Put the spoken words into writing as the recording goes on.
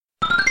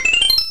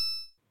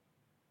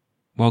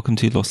Welcome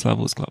to Lost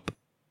Levels Club.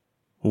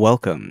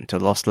 Welcome to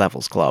Lost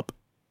Levels Club.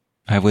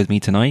 I have with me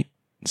tonight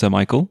Sir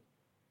Michael.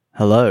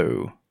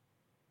 Hello.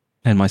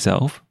 And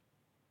myself.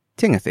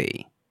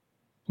 Timothy.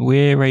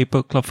 We're a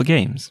book club for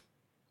games.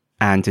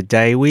 And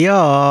today we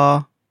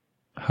are...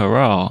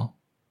 Hurrah.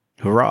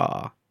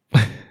 Hurrah.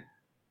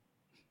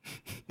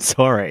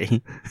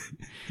 Sorry.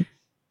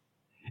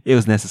 It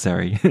was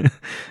necessary.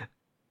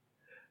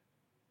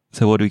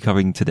 So what are we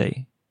covering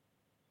today?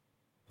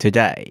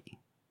 Today,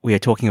 we are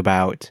talking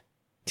about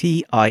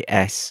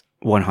TIS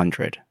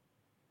 100.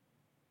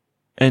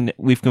 And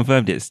we've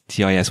confirmed it's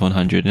TIS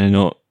 100 and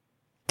not...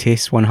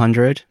 TIS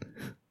 100?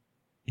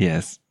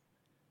 Yes.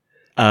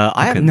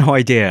 I have no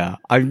idea.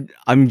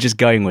 I'm just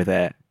going with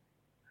it.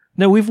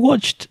 No, we've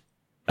watched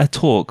a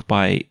talk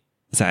by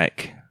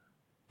Zach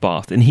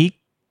Barth, and he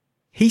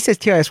says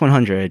TIS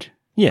 100.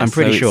 Yes, I'm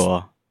pretty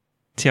sure.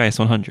 TIS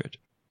 100.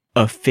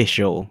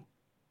 Official.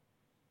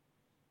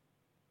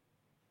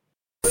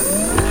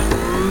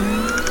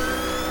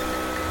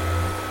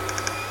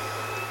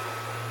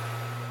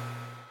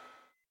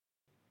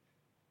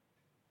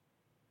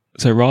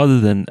 So rather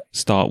than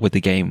start with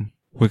the game,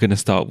 we're going to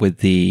start with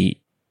the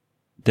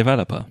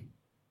developer.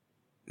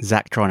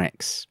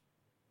 Zachtronics.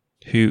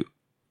 Who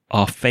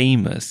are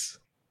famous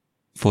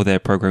for their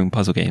programming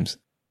puzzle games.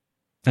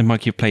 And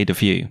Mike, you've played a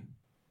few.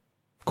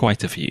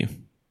 Quite a few.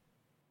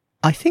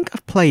 I think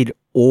I've played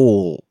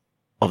all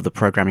of the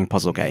programming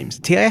puzzle games.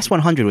 TIS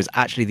 100 was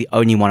actually the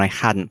only one I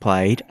hadn't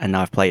played, and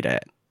now I've played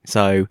it.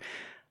 So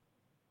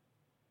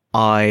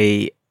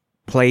I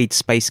played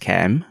Space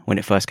Chem when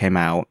it first came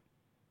out,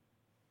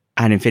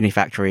 and Infinity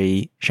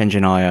Factory,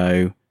 Shenzhen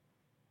IO,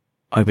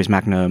 Opus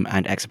Magnum,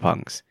 and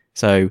Exapunks.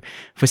 So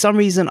for some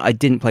reason, I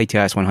didn't play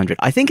TIS 100.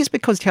 I think it's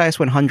because TIS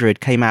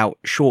 100 came out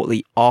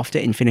shortly after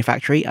Infinity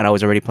Factory, and I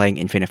was already playing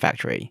Infinity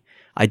Factory.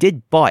 I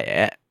did buy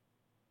it,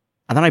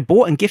 and then I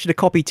bought and gifted a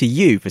copy to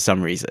you for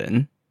some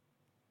reason.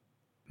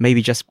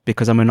 Maybe just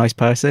because I'm a nice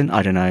person?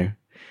 I don't know.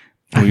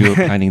 Or you were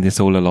planning this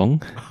all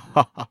along?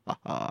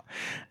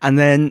 And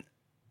then,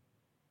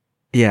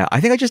 yeah,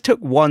 I think I just took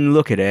one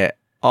look at it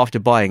after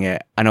buying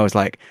it, and I was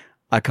like,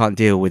 I can't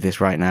deal with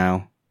this right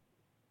now.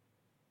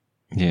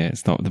 Yeah,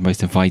 it's not the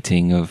most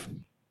inviting of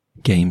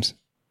games.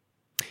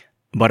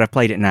 But I've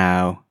played it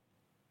now.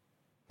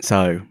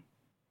 So,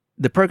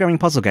 the programming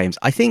puzzle games,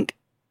 I think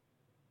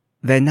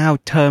they're now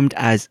termed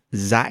as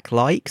Zach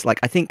likes. Like,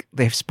 I think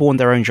they've spawned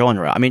their own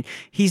genre. I mean,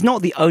 he's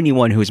not the only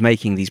one who's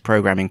making these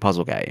programming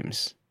puzzle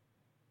games.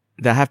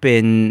 There have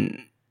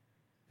been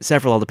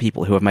several other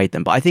people who have made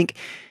them, but I think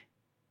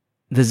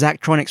the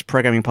Zachtronics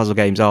programming puzzle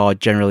games are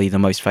generally the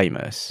most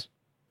famous.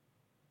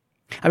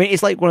 I mean,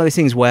 it's like one of those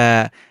things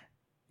where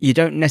you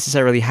don't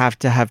necessarily have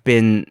to have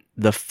been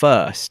the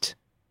first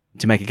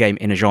to make a game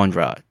in a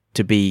genre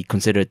to be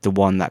considered the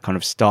one that kind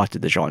of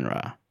started the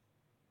genre.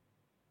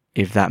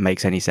 If that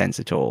makes any sense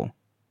at all.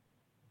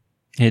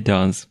 It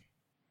does.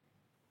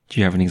 Do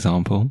you have an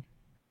example?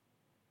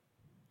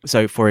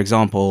 So, for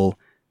example,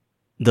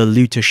 the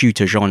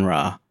looter-shooter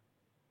genre.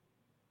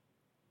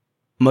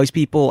 Most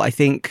people, I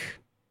think,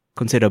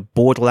 consider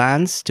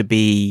Borderlands to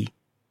be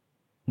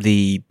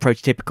the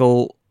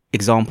prototypical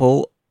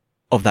example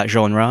of that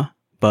genre,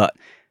 but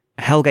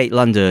Hellgate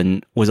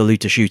London was a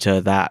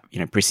looter-shooter that,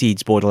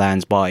 precedes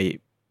Borderlands by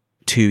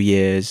 2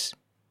 years.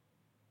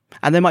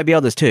 And there might be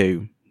others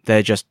too.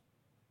 They're just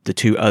the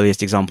two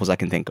earliest examples I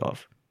can think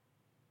of.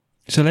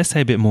 So let's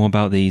say a bit more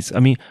about these. I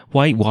mean,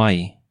 why?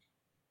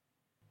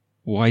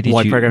 Why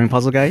programming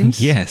puzzle games?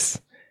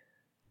 Yes.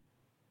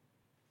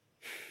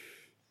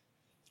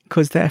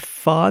 Because they're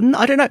fun?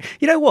 I don't know.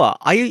 You know what?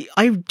 I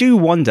do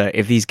wonder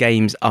if these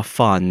games are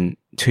fun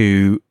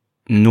to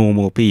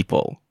normal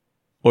people,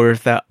 or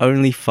if they're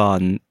only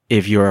fun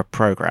if you're a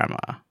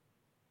programmer.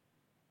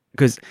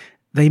 Because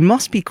they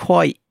must be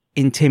quite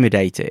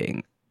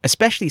intimidating,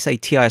 especially, say,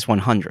 TIS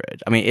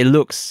 100. I mean, it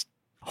looks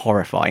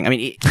horrifying. I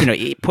mean,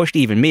 it pushed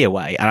even me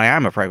away, and I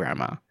am a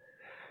programmer.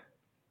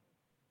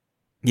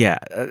 Yeah,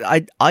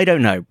 I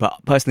don't know, but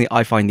personally,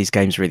 I find these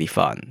games really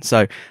fun.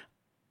 So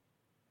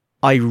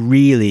I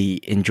really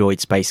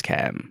enjoyed Space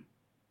Chem.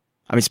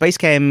 I mean, Space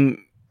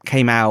Chem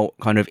came out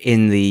kind of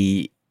in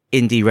the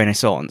indie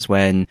renaissance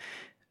when,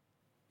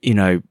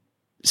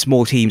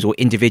 small teams or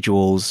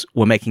individuals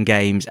were making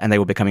games and they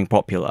were becoming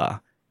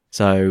popular.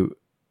 So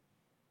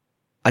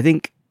I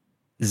think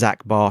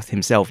Zach Barth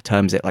himself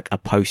terms it like a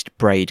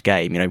post-Braid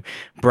game.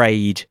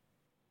 Braid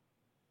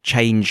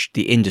changed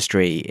the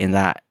industry in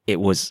that it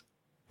was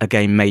a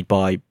game made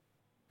by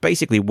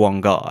basically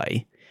one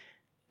guy,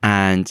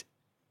 and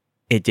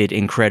it did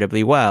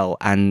incredibly well.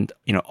 And,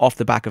 off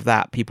the back of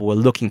that, people were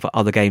looking for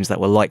other games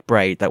that were like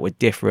Braid, that were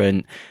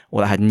different,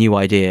 or that had new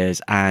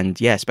ideas. And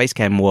yeah, Space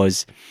Chem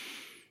was,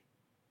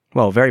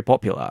 very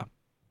popular.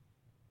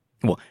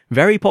 Well,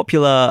 very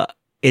popular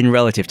in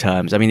relative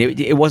terms. I mean,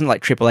 it wasn't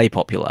like AAA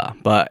popular,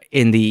 but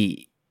in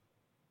the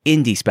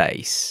indie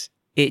space,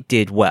 it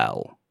did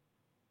well.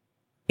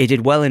 It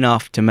did well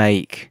enough to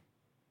make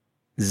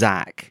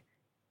Zach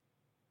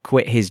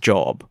quit his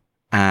job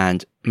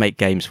and make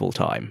games full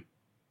time.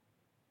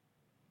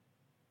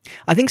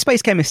 I think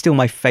Space Chem is still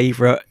my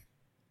favourite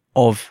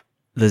of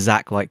the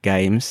Zack-like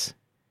games.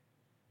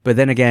 But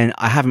then again,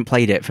 I haven't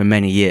played it for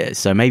many years.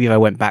 So maybe if I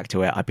went back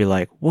to it, I'd be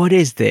like, what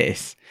is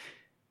this?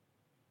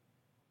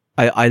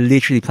 I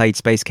literally played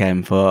Space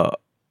Chem for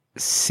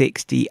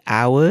 60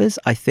 hours,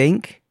 I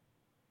think.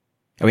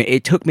 I mean,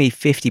 it took me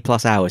 50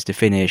 plus hours to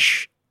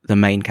finish the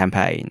main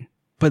campaign.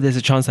 But there's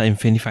a chance that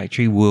Infinity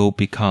Factory will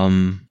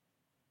become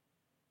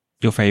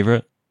your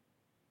favorite.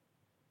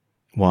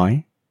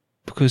 Why?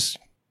 Because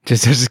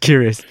just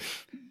curious.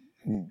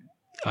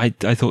 I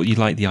thought you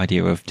liked the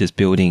idea of just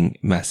building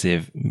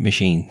massive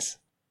machines.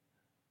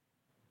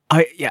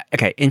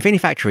 Okay. Infinity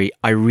Factory,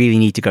 I really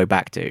need to go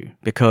back to,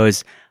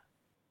 because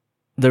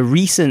the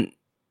recent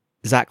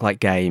Zack-like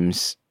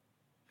games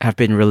have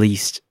been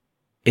released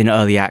in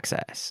early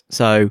access.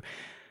 So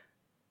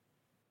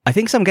I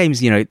think some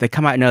games, they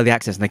come out in early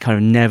access and they kind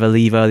of never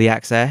leave early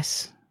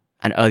access.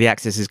 And early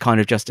access is kind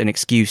of just an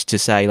excuse to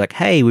say, like,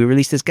 hey, we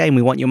released this game,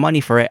 we want your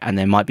money for it, and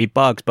there might be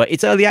bugs, but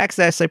it's early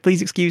access, so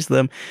please excuse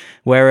them.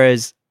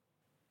 Whereas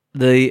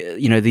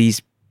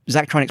these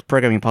Zachtronics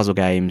programming puzzle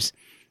games,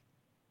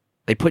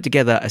 they put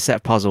together a set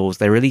of puzzles,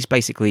 they release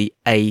basically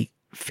a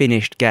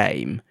finished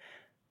game,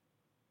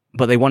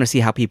 but they want to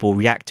see how people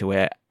react to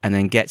it and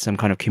then get some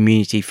kind of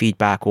community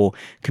feedback or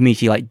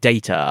community like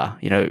data,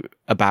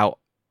 about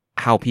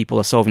how people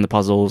are solving the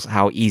puzzles,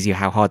 how easy or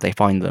how hard they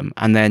find them.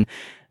 And then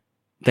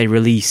they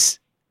release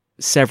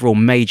several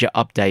major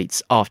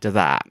updates after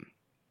that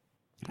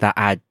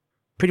add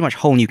pretty much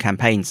whole new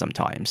campaigns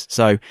sometimes.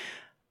 So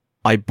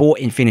I bought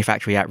Infinity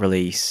Factory at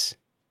release.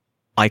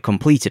 I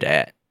completed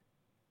it.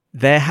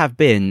 There have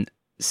been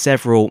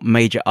several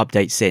major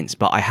updates since,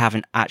 but I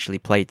haven't actually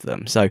played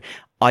them. So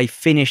I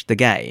finished the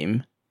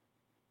game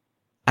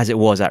as it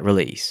was at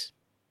release,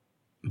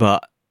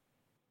 but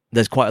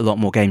there's quite a lot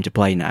more game to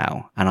play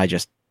now, and I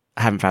just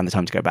haven't found the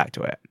time to go back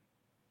to it.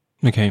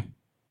 Okay.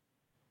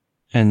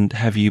 And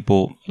have you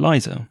bought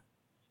Liza?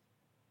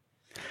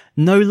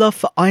 No love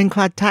for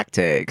Ironclad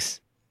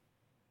Tactics?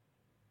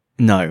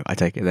 No, I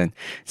take it then.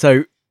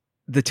 So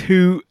the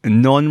two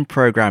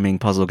non-programming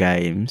puzzle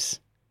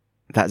games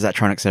that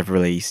Zachtronics have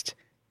released,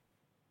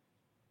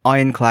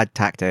 Ironclad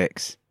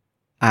Tactics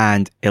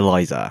and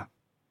Eliza.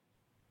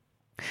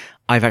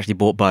 I've actually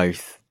bought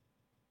both.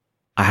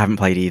 I haven't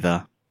played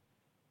either.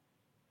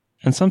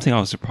 And something I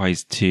was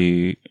surprised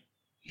to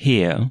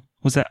hear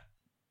was that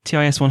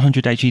TIS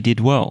 100 actually did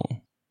well.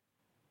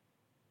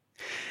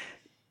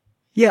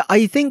 Yeah,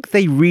 I think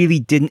they really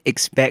didn't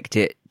expect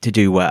it to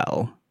do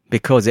well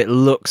because it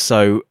looks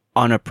so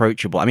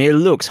unapproachable. I mean, it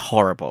looks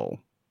horrible.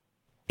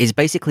 It's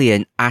basically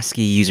an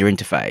ASCII user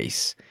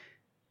interface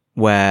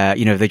where,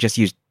 they just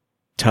use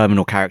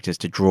terminal characters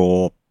to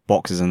draw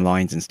boxes and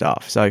lines and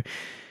stuff. So,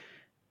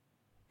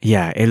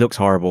 yeah, it looks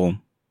horrible.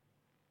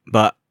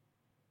 But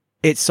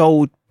it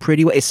sold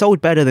pretty well. It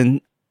sold better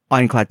than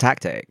Ironclad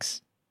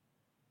Tactics.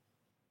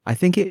 I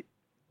think it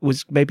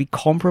was maybe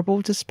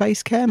comparable to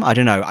Space Chem. I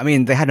don't know. I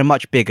mean, they had a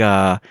much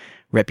bigger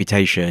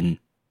reputation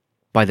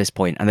by this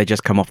point, and they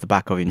just come off the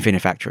back of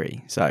Infinity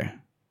Factory. So,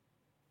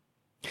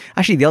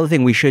 actually, the other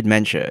thing we should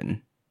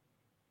mention,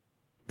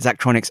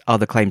 Zachtronics'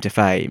 other claim to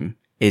fame,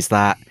 is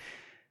that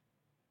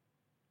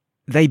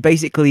they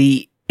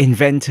basically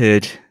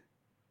invented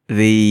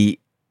the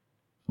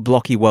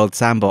blocky world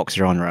sandbox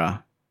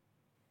genre,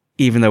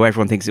 even though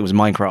everyone thinks it was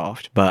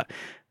Minecraft. But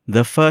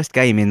the first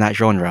game in that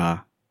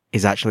genre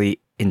is actually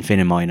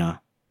Infiniminer.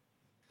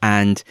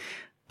 And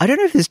I don't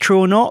know if it's true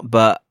or not,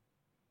 but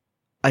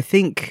I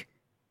think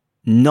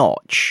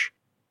Notch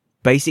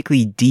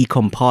basically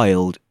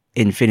decompiled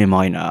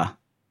Infiniminer,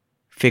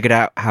 figured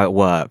out how it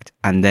worked,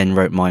 and then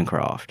wrote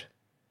Minecraft.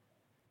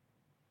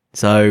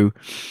 So,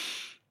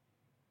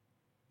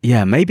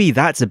 yeah, maybe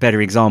that's a better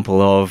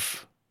example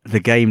of the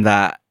game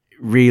that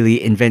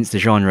really invents the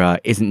genre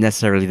isn't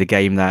necessarily the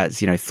game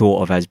that's,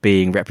 thought of as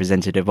being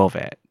representative of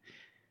it.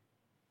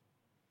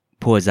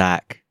 Poor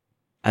Zach.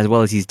 As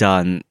well as he's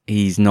done,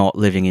 he's not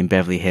living in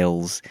Beverly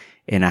Hills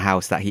in a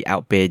house that he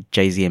outbid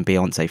Jay-Z and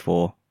Beyonce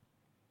for.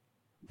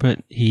 But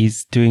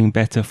he's doing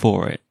better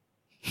for it.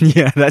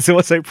 Yeah, that's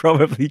also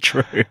probably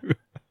true.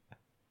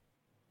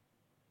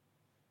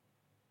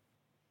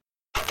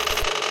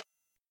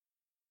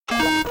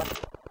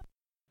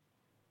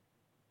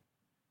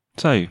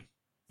 So,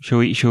 shall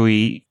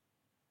we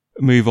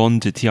move on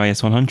to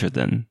TIS 100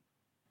 then?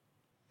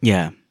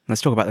 Yeah,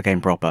 let's talk about the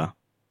game proper.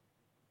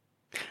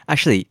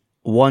 Actually,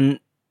 one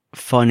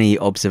funny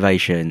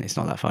observation, it's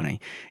not that funny.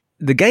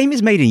 The game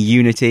is made in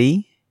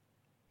Unity.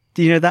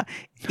 Do you know that?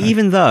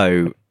 Even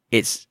though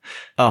it's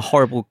a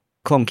horrible,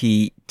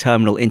 clunky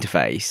terminal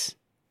interface,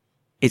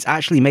 it's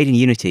actually made in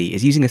Unity.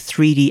 It's using a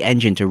 3D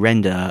engine to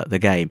render the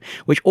game,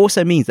 which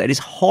also means that it is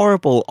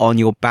horrible on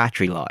your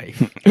battery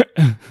life.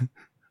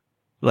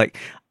 Like,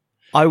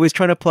 I was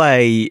trying to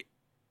play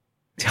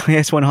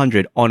TIS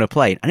 100 on a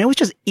plane, and it was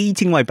just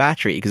eating my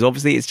battery, because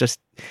obviously it's just,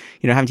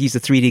 having to use the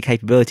 3D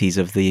capabilities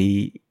of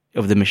the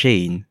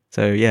machine.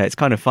 So yeah, it's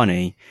kind of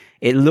funny.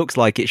 It looks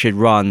like it should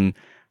run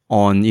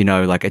on,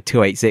 like a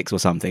 286 or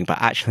something,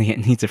 but actually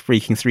it needs a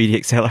freaking 3D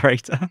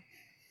accelerator.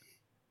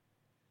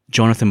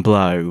 Jonathan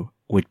Blow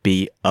would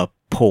be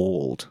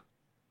appalled.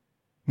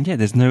 Yeah,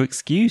 there's no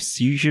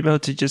excuse. You should be able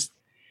to just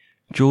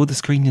draw the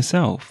screen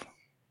yourself.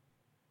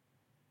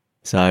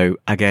 So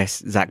I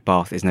guess Zach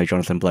Barth is no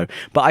Jonathan Blow.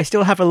 But I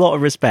still have a lot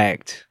of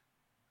respect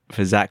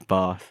for Zach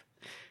Barth.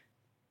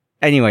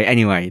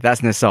 Anyway,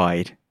 that's an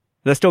aside.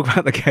 Let's talk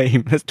about the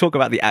game. Let's talk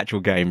about the actual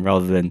game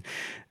rather than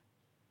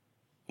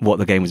what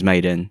the game was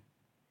made in.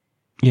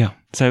 Yeah,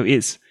 so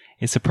it's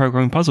a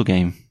programming puzzle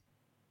game.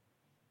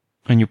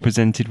 And you're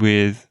presented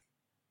with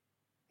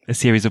a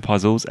series of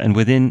puzzles, and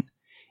within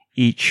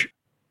each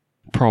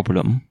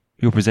problem,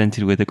 you're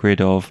presented with a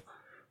grid of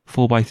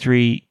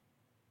 4x3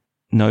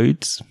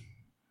 nodes.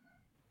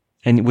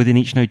 And within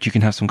each node, you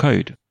can have some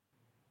code.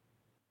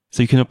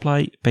 So you can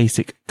apply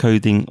basic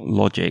coding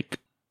logic.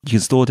 You can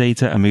store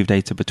data and move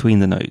data between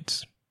the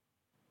nodes.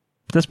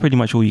 But that's pretty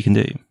much all you can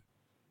do.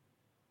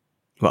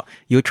 Well,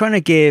 you're trying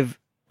to give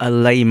a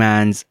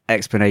layman's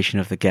explanation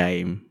of the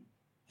game.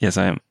 Yes,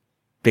 I am.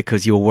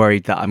 Because you're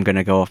worried that I'm going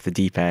to go off the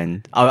deep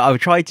end. I'll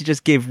try to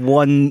just give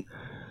one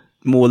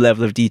more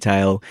level of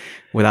detail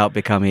without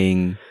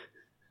becoming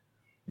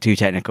too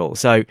technical.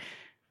 So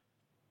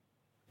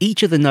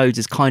each of the nodes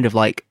is kind of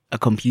like a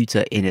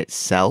computer in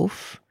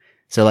itself.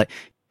 So like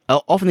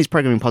often these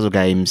programming puzzle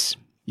games,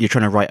 you're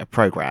trying to write a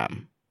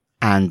program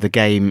and the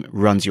game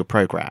runs your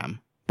program.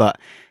 But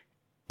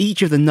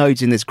each of the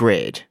nodes in this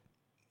grid,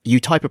 you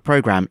type a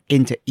program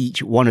into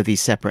each one of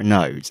these separate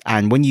nodes.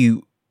 And when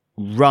you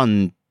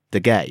run the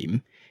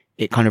game,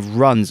 it kind of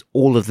runs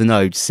all of the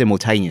nodes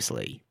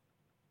simultaneously.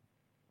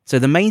 So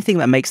the main thing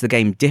that makes the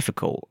game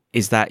difficult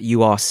is that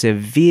you are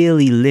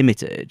severely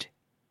limited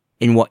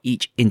in what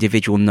each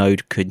individual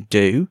node could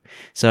do.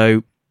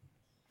 So,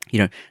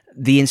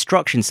 the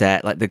instruction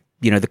set, like the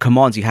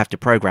commands you have to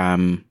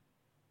program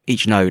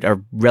each node are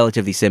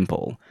relatively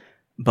simple.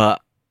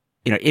 But,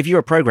 if you're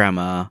a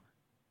programmer,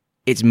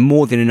 it's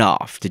more than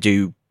enough to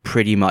do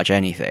pretty much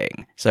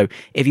anything. So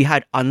if you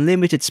had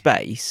unlimited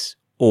space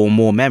or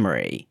more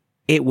memory,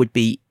 it would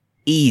be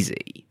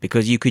easy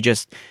because you could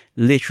just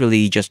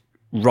literally just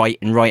write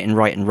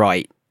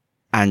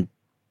and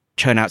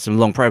churn out some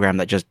long program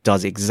that just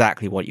does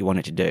exactly what you want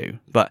it to do.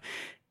 But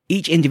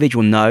each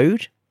individual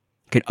node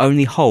can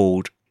only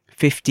hold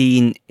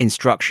 15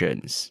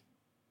 instructions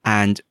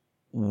and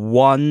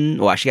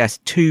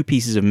two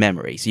pieces of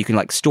memory. So you can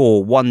like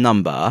store one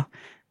number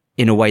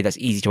in a way that's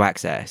easy to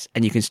access,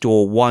 and you can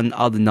store one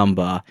other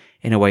number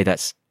in a way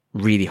that's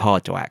really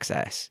hard to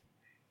access.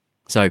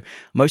 So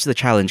most of the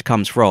challenge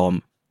comes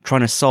from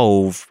trying to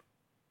solve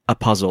a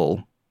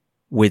puzzle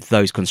with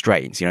those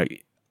constraints.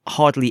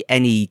 Hardly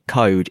any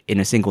code in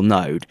a single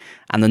node,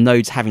 and the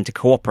nodes having to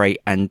cooperate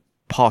and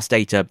pass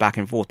data back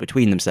and forth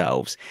between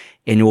themselves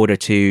in order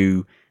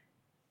to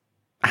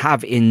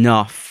have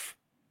enough,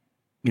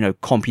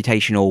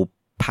 computational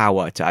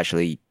power to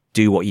actually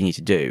do what you need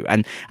to do.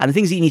 And the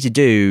things that you need to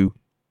do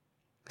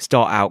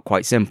start out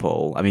quite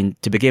simple. I mean,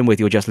 to begin with,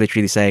 you're just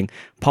literally saying,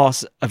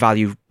 pass a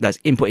value that's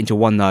input into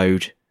one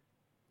node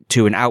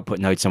to an output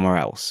node somewhere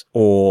else.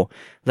 Or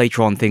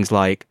later on, things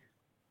like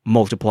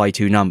multiply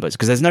two numbers,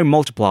 because there's no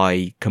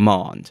multiply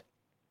command.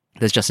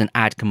 There's just an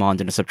add command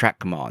and a subtract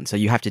command. So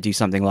you have to do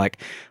something like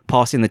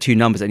pass in the two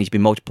numbers that need to be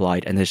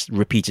multiplied and just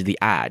repeatedly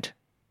add.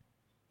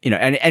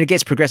 And it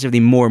gets progressively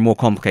more and more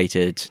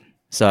complicated.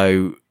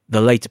 So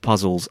the later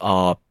puzzles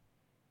are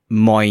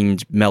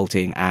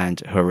mind-melting and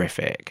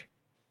horrific.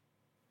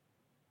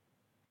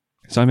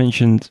 So I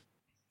mentioned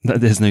that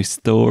there's no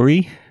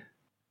story,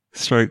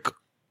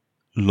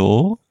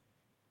 lore.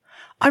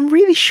 I'm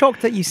really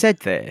shocked that you said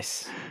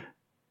this.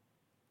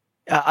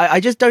 I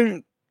just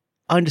don't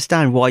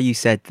understand why you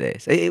said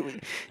this.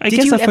 I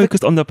guess I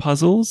focused on the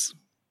puzzles.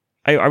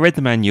 I read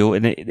the manual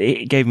and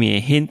it gave me a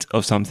hint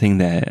of something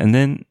there, and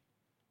then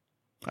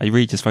I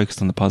really just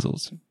focused on the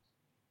puzzles.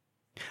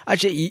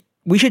 Actually,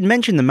 we should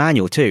mention the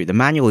manual too. The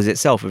manual is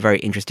itself a very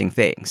interesting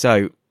thing.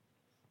 So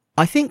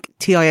I think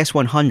TIS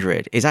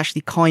 100 is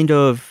actually kind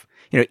of,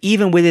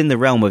 even within the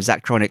realm of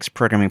Zachtronic's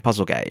programming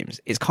puzzle games,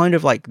 it's kind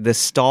of like the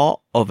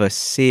start of a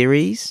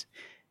series,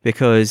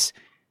 because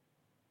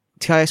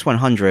TIS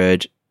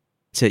 100,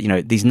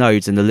 these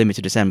nodes and the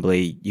limited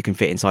assembly you can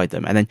fit inside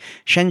them. And then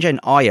Shenzhen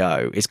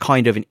IO is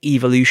kind of an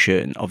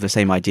evolution of the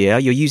same idea.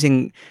 You're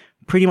using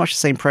pretty much the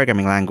same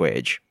programming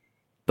language,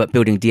 but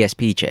building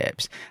DSP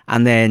chips.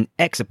 And then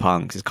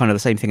Exapunks is kind of the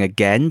same thing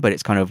again, but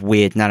it's kind of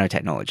weird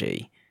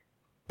nanotechnology.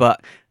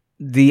 But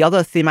the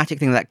other thematic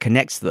thing that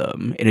connects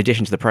them, in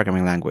addition to the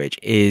programming language,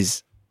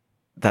 is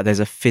that there's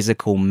a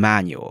physical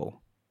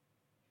manual.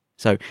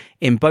 So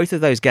in both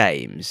of those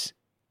games,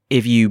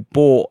 if you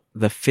bought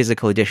the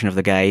physical edition of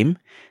the game,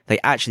 they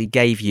actually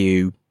gave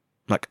you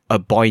like a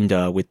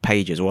binder with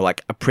pages or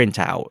like a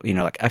printout,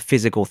 like a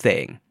physical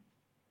thing.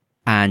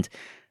 And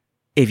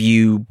if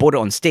you bought it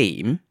on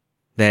Steam,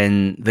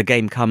 then the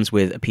game comes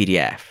with a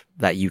PDF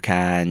that you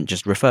can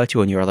just refer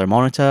to on your other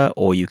monitor,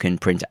 or you can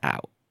print it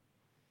out.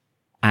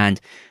 And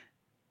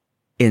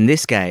in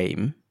this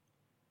game,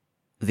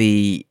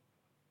 the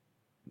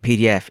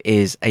PDF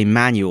is a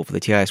manual for the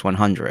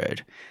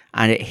TIS-100,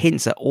 and it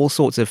hints at all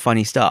sorts of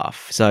funny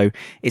stuff. So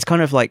it's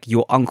kind of like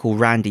your Uncle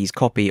Randy's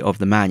copy of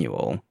the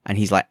manual, and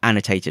he's like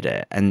annotated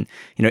it. And,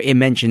 you know, it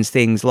mentions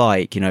things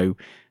like, you know,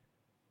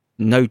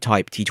 node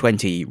type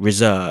T20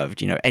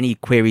 reserved, you know, any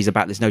queries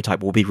about this node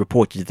type will be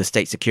reported to the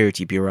State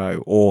Security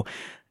Bureau, or,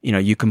 you know,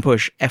 you can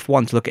push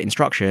F1 to look at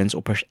instructions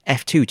or push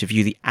F2 to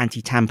view the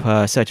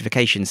anti-tamper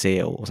certification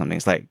seal or something.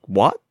 It's like,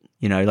 what?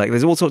 You know, like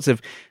there's all sorts of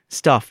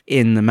stuff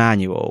in the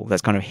manual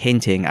that's kind of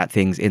hinting at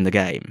things in the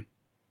game,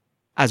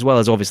 as well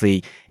as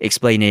obviously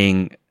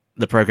explaining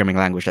the programming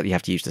language that you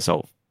have to use to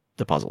solve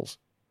the puzzles.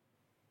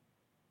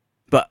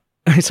 But,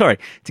 sorry,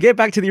 to get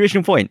back to the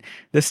original point,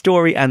 the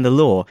story and the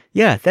lore.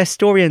 Yeah, there's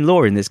story and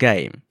lore in this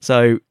game.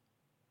 So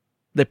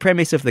the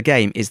premise of the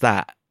game is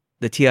that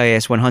the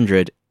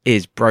TIS-100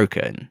 is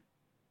broken.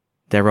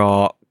 There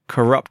are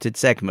corrupted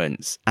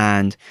segments,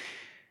 and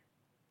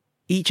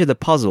each of the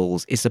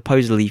puzzles is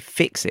supposedly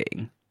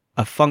fixing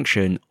a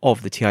function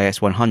of the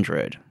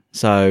TIS-100.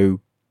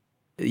 So,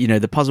 you know,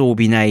 the puzzle will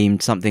be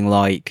named something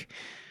like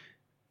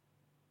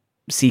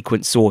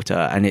Sequence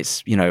Sorter, and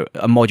it's, you know,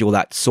 a module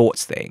that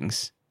sorts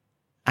things,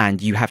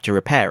 and you have to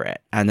repair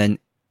it. And then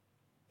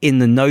in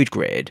the node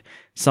grid,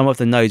 some of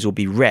the nodes will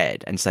be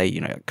red and say,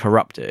 you know,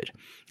 corrupted.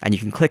 And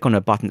you can click on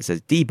a button that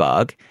says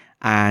debug,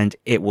 and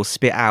it will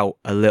spit out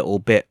a little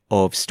bit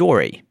of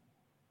story.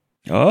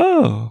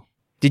 Oh.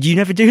 Did you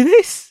never do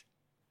this?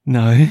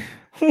 No.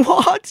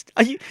 What?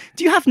 Do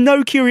you have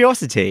no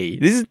curiosity?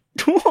 This is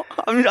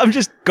I'm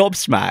just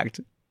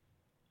gobsmacked.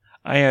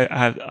 I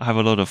have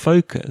a lot of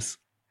focus.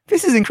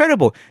 This is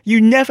incredible.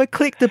 You never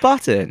clicked the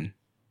button.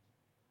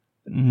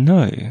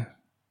 No.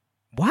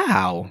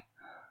 Wow.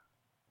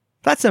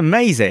 That's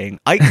amazing.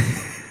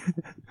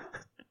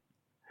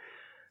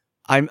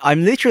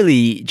 I'm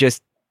literally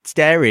just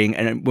staring,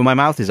 and when my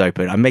mouth is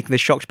open, I'm making the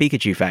shocked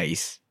Pikachu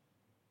face.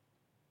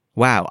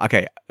 Wow.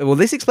 Okay. Well,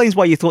 this explains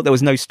why you thought there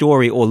was no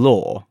story or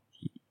lore.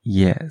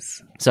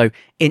 Yes. So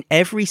in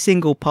every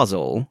single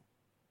puzzle,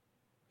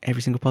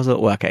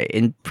 well, okay,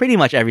 in pretty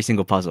much every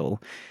single puzzle,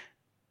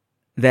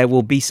 there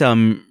will be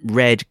some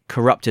red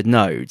corrupted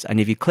nodes. And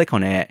if you click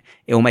on it,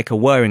 it will make a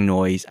whirring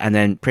noise and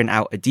then print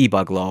out a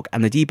debug log.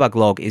 And the debug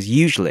log is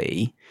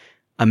usually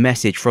a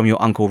message from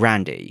your Uncle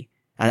Randy.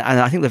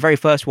 And I think the very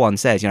first one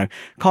says, you know,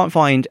 can't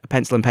find a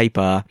pencil and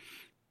paper,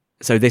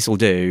 so this will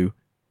do.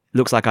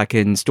 Looks like I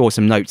can store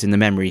some notes in the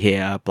memory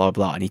here, blah,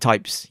 blah. And he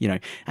types, you know,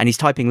 and he's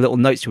typing little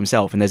notes to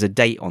himself, and there's a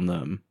date on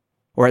them.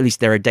 Or at least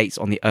there are dates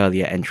on the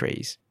earlier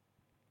entries,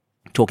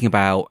 talking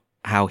about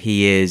how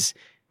he is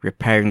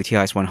repairing the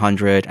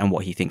TIS-100 and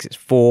what he thinks it's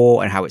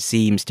for, and how it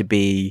seems to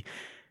be,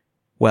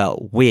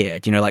 well,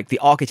 weird. You know, like the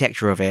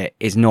architecture of it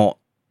is not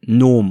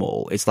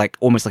normal. It's like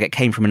almost like it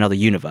came from another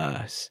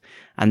universe.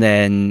 And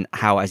then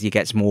how, as he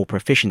gets more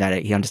proficient at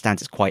it, he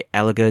understands it's quite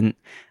elegant,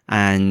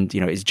 and, you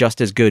know, it's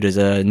just as good as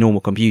a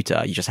normal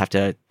computer. You just have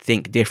to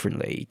think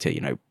differently to, you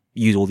know,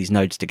 use all these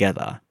nodes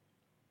together.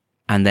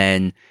 And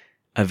then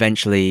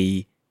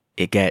eventually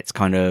it gets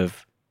kind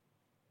of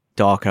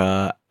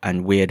darker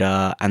and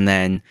weirder. And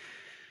then,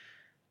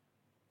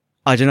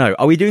 I don't know,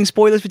 are we doing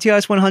spoilers for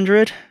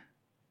TIS-100?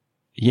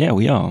 Yeah,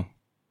 we are.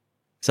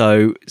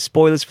 So,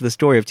 spoilers for the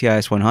story of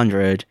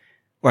TIS-100,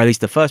 or at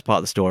least the first part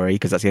of the story,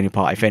 because that's the only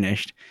part I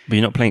finished. But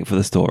you're not playing it for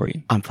the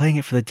story. I'm playing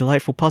it for the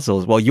delightful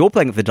puzzles. Well, you're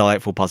playing it for the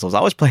delightful puzzles.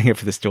 I was playing it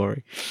for the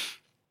story.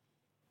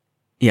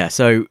 Yeah,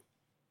 so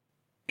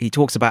he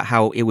talks about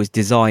how it was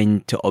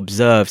designed to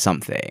observe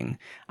something,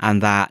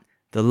 and that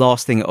the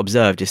last thing it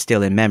observed is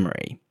still in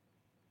memory.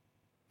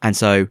 And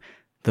so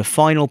the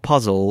final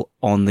puzzle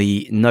on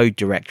the node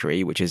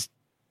directory, which is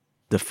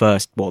the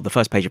first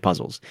page of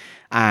puzzles,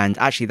 and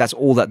actually that's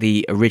all that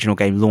the original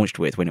game launched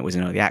with when it was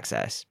in early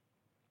access,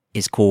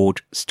 is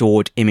called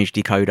Stored Image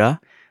Decoder.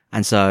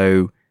 And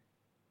so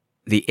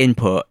the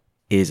input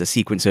is a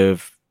sequence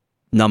of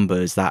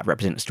numbers that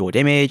represent a stored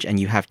image, and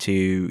you have to,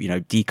 you know,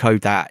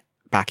 decode that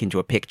back into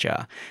a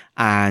picture.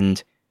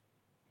 And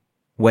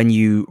when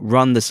you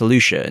run the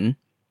solution,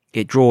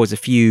 it draws a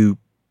few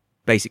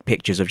basic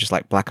pictures of just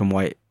like black and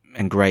white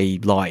and grey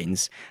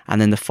lines.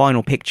 And then the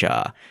final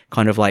picture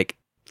kind of like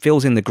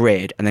fills in the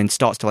grid and then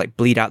starts to like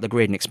bleed out the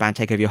grid and expand,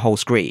 take over your whole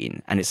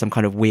screen. And it's some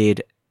kind of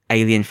weird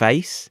alien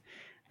face.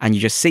 And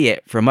you just see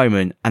it for a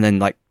moment, and then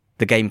like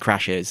the game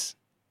crashes.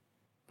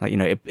 Like, you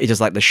know, it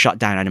does like the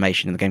shutdown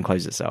animation and the game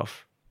closes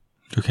itself.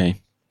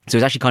 Okay. So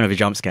it's actually kind of a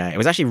jump scare. It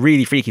was actually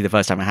really freaky the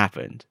first time it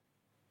happened.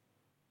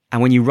 And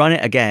when you run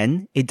it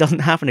again, it doesn't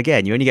happen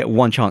again. You only get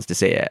one chance to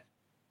see it.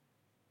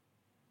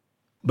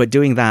 But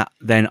doing that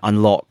then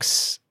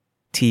unlocks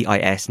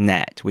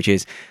TIS.net, which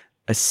is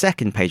a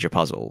second page of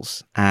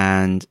puzzles.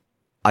 And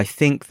I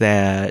think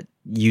they're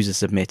user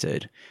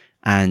submitted.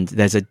 And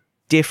there's a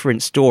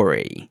different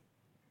story,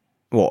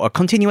 or a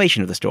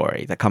continuation of the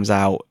story that comes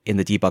out in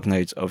the debug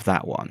nodes of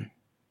that one.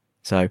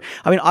 So,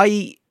 I mean,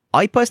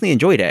 I personally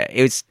enjoyed it.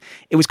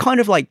 It was kind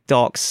of like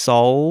Dark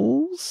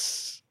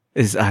Souls.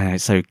 I don't know,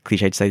 it's so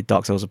cliche to say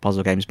Dark Souls are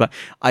puzzle games, but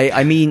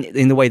I mean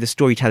in the way the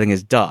storytelling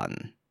is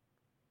done.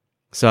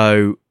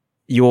 So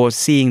you're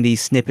seeing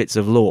these snippets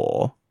of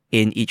lore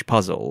in each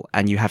puzzle,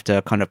 and you have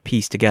to kind of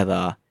piece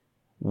together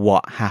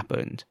what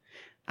happened.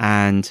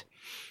 And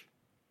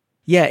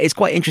yeah, it's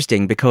quite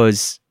interesting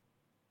because,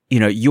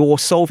 you're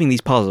solving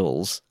these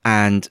puzzles,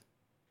 and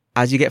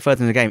as you get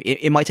further in the game,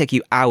 it might take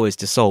you hours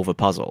to solve a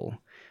puzzle.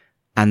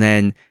 And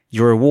then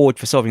your reward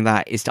for solving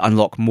that is to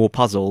unlock more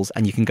puzzles,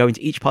 and you can go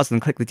into each puzzle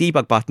and click the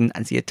debug button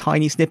and see a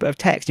tiny snippet of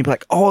text. And you'll be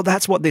like, oh,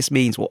 that's what this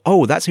means. Well,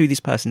 oh, that's who this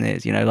person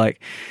is. You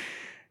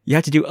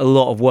have to do a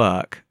lot of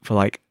work for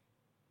like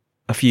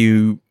a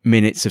few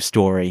minutes of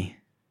story.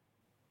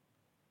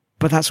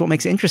 But that's what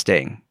makes it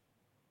interesting.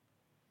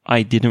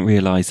 I didn't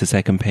realize the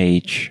second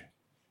page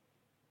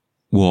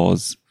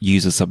was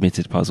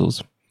user-submitted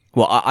puzzles.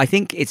 Well, I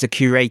think it's a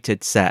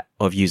curated set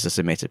of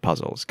user-submitted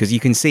puzzles, because you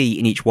can see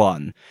in each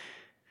one...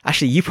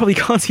 Actually, you probably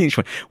can't see each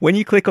one. When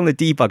you click on the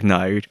debug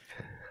node,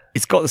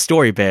 it's got the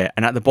story bit,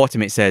 and at the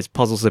bottom it says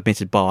puzzle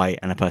submitted by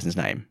and a person's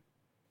name.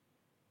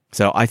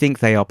 So I think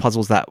they are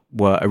puzzles that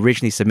were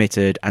originally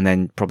submitted and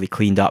then probably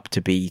cleaned up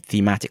to be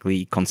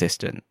thematically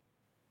consistent.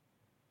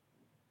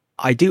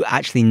 I do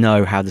actually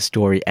know how the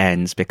story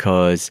ends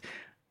because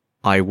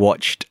I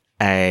watched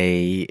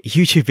a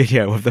YouTube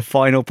video of the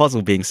final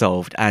puzzle being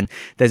solved, and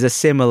there's a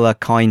similar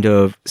kind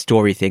of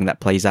story thing that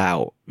plays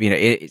out.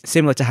 It's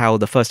similar to how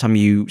the first time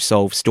you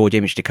solve stored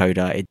image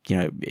decoder,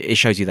 it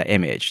shows you that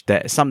image.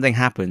 That something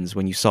happens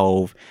when you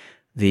solve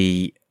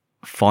the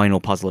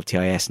final puzzle of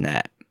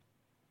TISnet,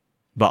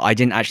 but I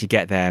didn't actually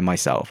get there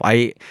myself.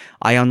 I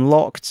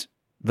unlocked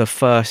the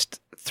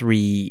first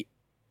 3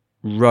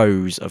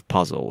 rows of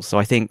puzzles, so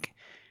I think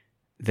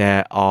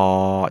there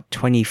are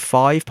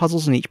 25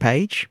 puzzles on each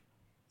page.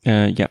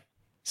 Yeah.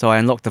 So I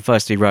unlocked the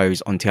first 3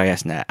 rows on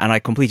TISnet, and I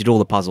completed all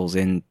the puzzles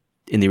in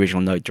the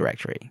original node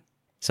directory.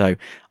 So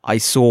I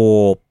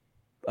saw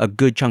a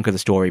good chunk of the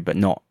story, but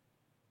not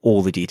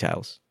all the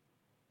details.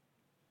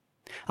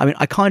 I mean,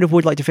 I kind of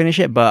would like to finish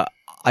it, but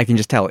I can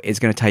just tell it's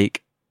going to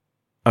take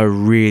a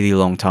really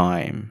long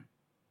time.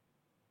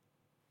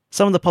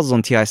 Some of the puzzles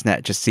on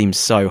TISnet just seem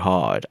so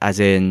hard,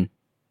 as in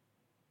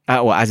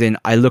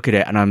I look at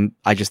it and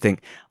I just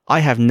think, I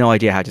have no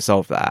idea how to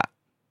solve that.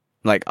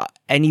 Like,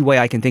 any way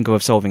I can think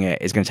of solving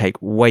it is going to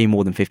take way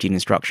more than 15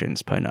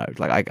 instructions per node.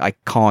 Like, I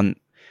can't,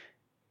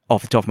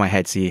 off the top of my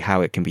head, see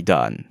how it can be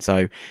done.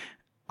 So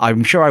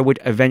I'm sure I would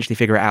eventually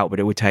figure it out, but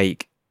it would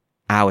take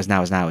hours and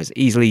hours and hours.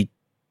 Easily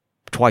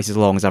twice as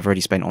long as I've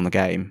already spent on the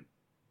game.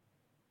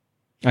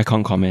 I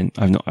can't comment.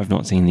 I've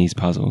not seen these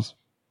puzzles.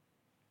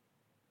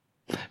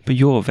 But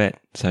you're a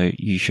vet, so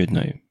you should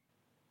know.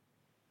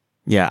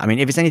 Yeah, I mean,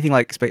 if it's anything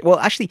like... Well,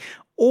 actually,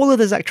 all of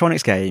the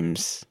Zachtronics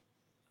games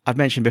I've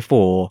mentioned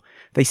before,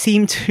 they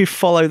seem to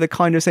follow the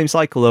kind of same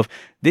cycle of,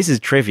 this is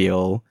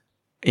trivial,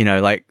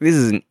 this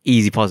is an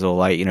easy puzzle,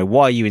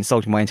 why are you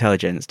insulting my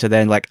intelligence? To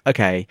then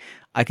okay,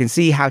 I can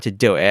see how to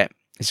do it,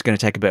 it's going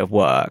to take a bit of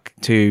work,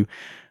 to,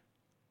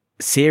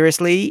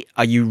 seriously,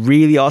 are you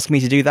really asking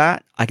me to do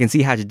that? I can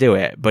see how to do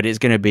it, but it's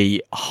going to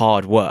be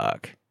hard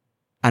work.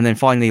 And then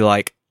finally,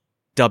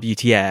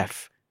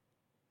 WTF,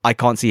 I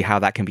can't see how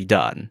that can be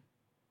done.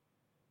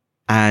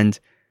 And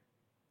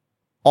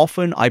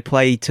often I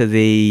play to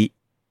the,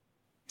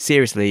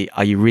 seriously,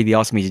 are you really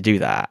asking me to do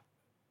that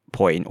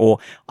point? Or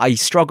I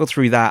struggle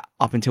through that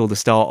up until the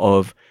start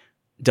of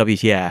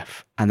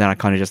WTF, and then I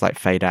kind of just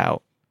fade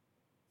out.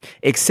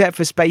 Except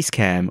for Space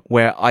Chem,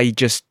 where I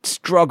just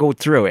struggled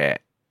through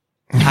it,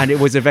 and it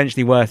was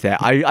eventually worth it.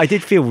 I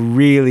did feel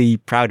really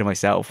proud of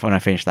myself when I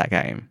finished that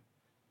game.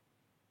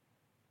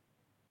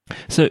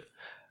 So,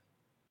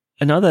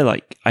 another,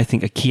 I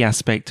think a key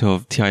aspect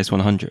of TIS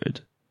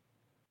 100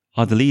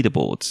 are the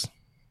leaderboards.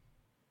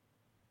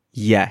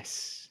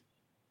 Yes.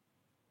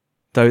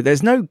 Though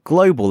there's no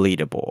global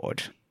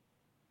leaderboard.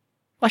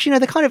 Actually, no,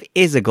 there kind of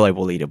is a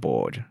global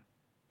leaderboard.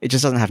 It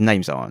just doesn't have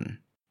names on.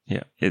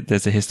 Yeah,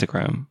 there's a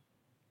histogram.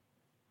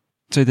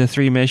 So there are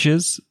 3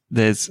 measures.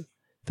 There's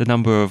the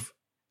number of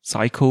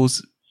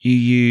cycles you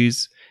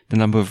use, the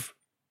number of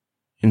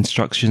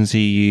instructions you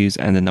use,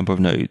 and the number of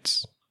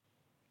nodes.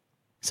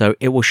 So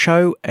it will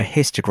show a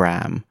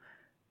histogram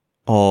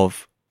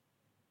of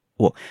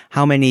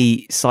how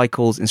many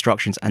cycles,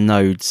 instructions, and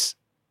nodes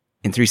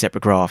in 3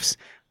 separate graphs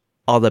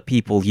other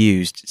people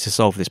used to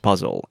solve this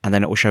puzzle, and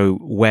then it will show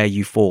where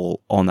you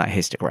fall on that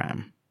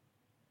histogram.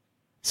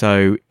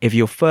 So if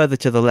you're further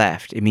to the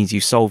left, it means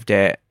you solved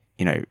it,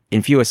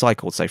 in fewer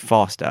cycles, so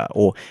faster,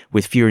 or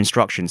with fewer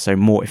instructions, so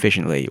more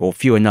efficiently, or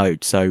fewer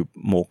nodes, so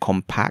more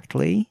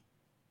compactly.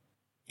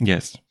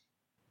 Yes.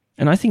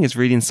 And I think it's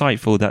really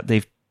insightful that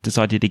they've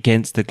decided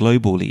against the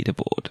global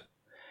leaderboard,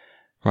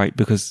 right?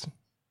 Because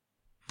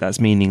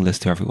that's meaningless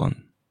to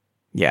everyone.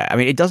 Yeah, I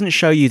mean, it doesn't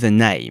show you the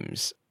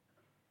names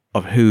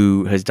of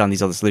who has done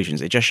these other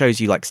solutions. It just shows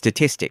you,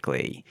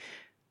 statistically,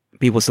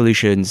 people's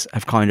solutions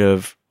have kind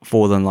of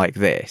fallen like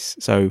this.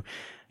 So,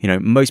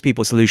 most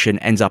people's solution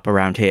ends up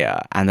around here.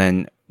 And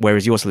then, where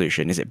is your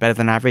solution? Is it better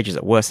than average? Is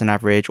it worse than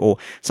average? Or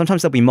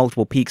sometimes there'll be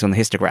multiple peaks on the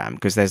histogram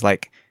because there's,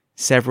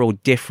 several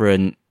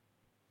different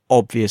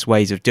obvious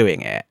ways of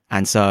doing it.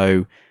 And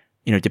so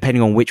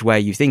depending on which way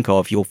you think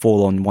of, you'll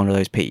fall on one of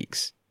those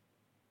peaks.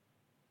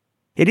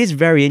 It is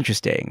very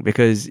interesting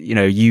because,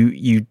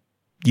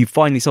 you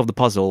finally solve the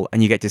puzzle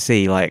and you get to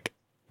see, like,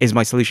 is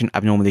my solution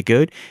abnormally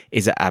good?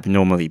 Is it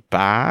abnormally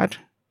bad?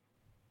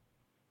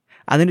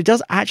 And then it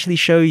does actually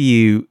show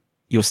you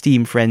your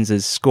Steam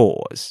friends'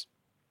 scores.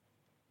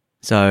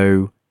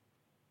 So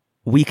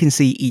we can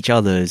see each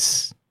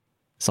other's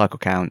cycle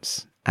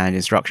counts and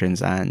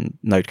instructions and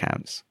node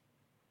counts.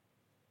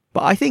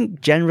 But I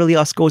think generally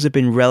our scores have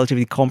been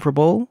relatively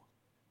comparable.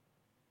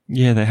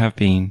 Yeah, they have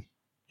been.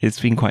 It's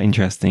been quite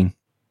interesting.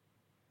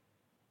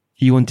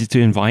 You wanted to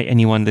invite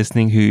anyone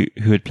listening who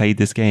had played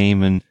this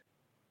game and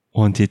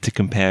wanted to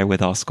compare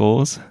with our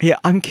scores? Yeah,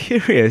 I'm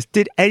curious.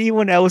 Did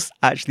anyone else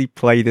actually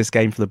play this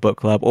game for the book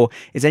club? Or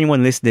is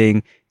anyone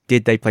listening,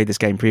 did they play this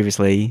game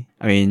previously?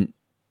 I mean,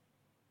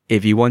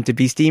 if you want to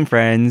be Steam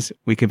friends,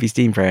 we can be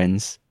Steam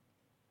friends.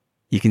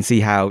 You can see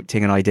how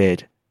Ting and I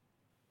did.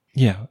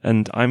 Yeah,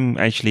 and I'm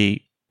going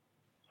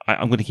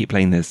to keep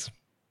playing this.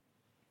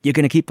 You're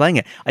going to keep playing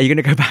it? Are you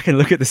going to go back and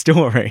look at the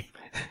story?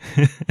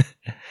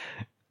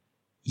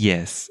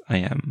 Yes, I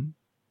am.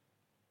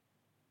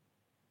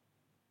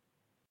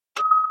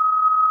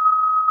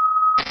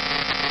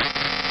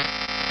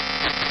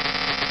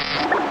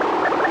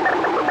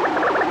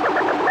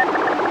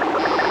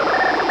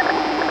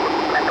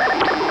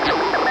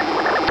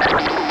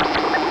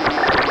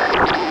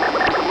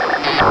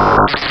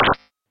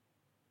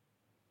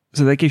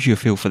 So that gives you a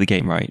feel for the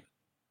game, right?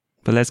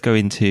 But let's go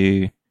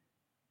into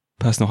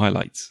personal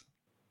highlights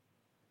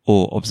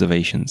or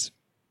observations.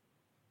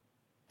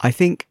 I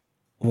think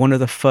one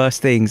of the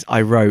first things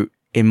I wrote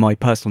in my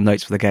personal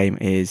notes for the game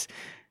is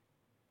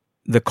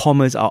the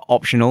commas are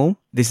optional.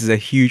 This is a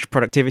huge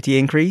productivity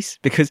increase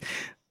because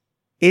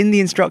in the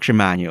instruction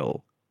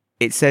manual,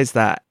 it says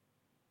that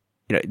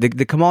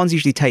the commands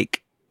usually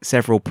take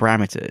several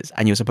parameters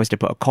and you're supposed to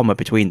put a comma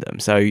between them.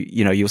 So,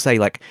 you'll say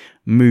like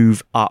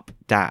move up,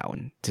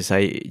 down to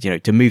say,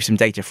 to move some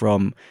data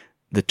from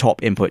the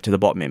top input to the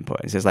bottom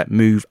input. It says like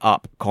move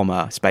up,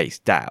 comma, space,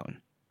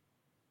 down.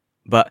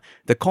 But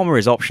the comma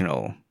is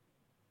optional.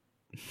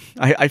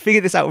 I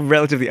figured this out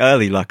relatively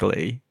early,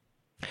 luckily.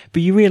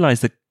 But you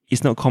realize that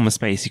it's not comma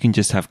space. You can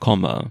just have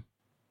comma.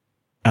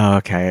 Oh,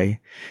 okay.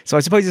 So I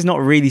suppose it's not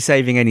really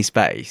saving any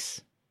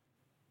space.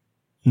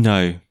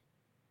 No.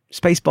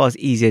 Spacebar is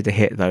easier to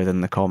hit, though,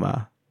 than the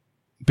comma.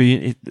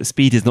 But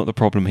speed is not the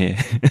problem here.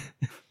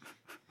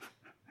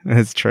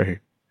 That's true.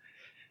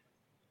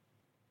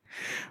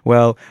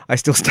 Well, I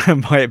still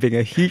stand by it being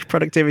a huge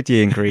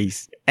productivity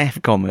increase.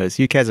 F commas.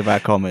 Who cares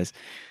about commas?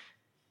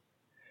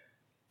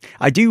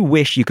 I do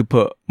wish you could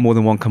put more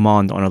than one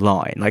command on a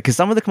line. Like, because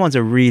some of the commands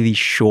are really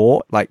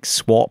short, like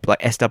swap, like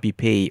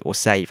SWP, or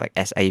save, like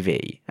SAV.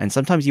 And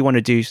sometimes you want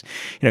to do,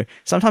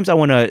 sometimes I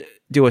want to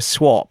do a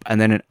swap and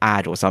then an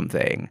add or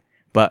something.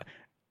 But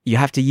you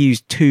have to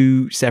use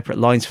two separate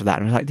lines for that.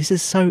 And I'm like, this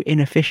is so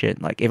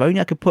inefficient. Like, if only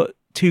I could put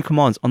two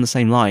commands on the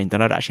same line,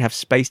 then I'd actually have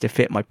space to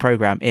fit my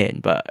program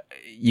in. But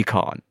you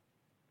can't.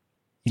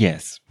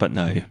 Yes, but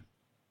no.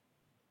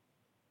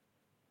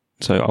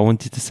 So I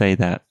wanted to say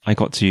that I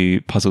got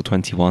to puzzle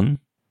 21.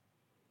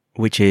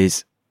 Which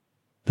is?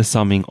 The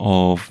summing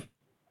of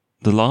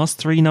the last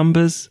three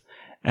numbers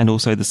and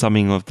also the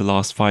summing of the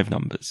last five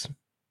numbers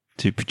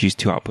to produce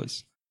two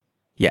outputs.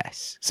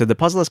 Yes. So the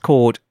puzzle is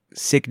called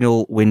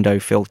Signal Window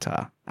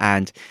Filter,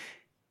 and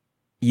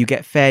you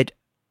get fed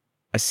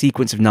a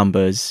sequence of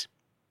numbers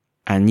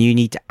and you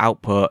need to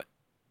output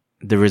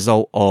the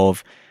result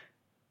of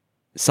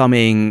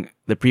summing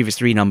the previous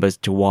three numbers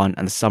to one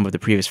and the sum of the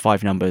previous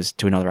five numbers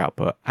to another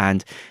output.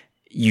 And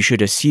you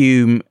should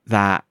assume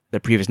that the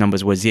previous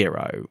numbers were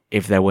zero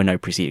if there were no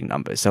preceding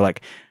numbers. So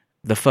like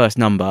the first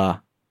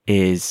number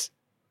is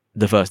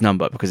the first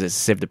number because it's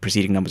as if the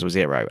preceding numbers were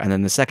zero. And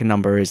then the second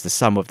number is the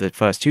sum of the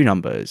first two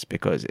numbers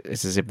because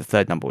it's as if the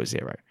third number was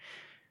zero.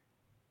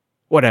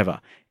 Whatever.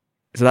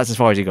 So that's as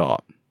far as you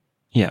got.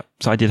 Yeah.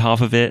 So I did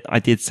half of it. I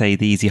did say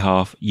the easy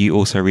half. You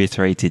also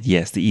reiterated,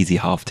 yes, the easy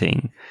half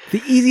thing.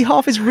 The easy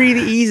half is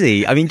really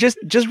easy. I mean, just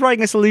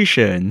writing a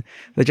solution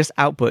that just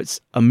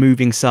outputs a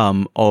moving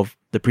sum of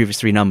the previous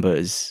three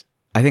numbers.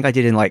 I think I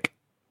did in like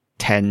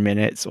 10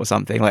 minutes or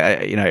something.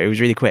 Like, it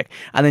was really quick.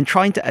 And then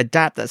trying to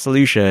adapt that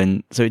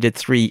solution so it did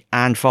 3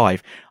 and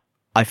 5,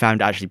 I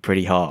found actually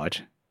pretty hard.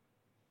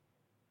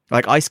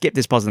 Like, I skipped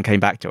this puzzle and came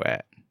back to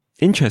it.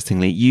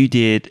 Interestingly, you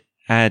did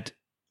add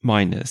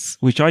minus,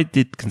 which I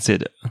did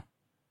consider.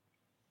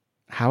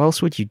 How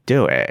else would you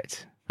do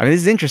it? I mean,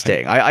 this is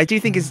interesting. I do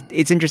think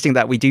it's interesting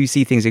that we do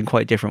see things in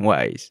quite different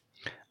ways.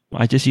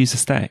 I just use a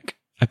stack.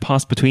 I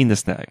pass between the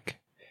stack.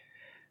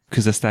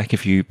 Because the stack,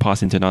 if you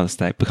pass into another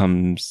stack,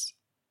 becomes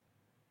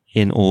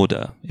in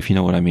order, if you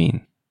know what I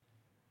mean.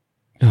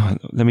 Oh,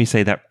 let me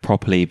say that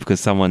properly because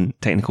someone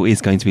technical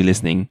is going to be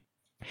listening.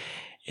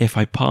 If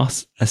I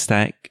pass a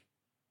stack,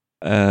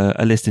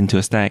 a list into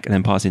a stack and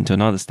then pass into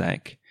another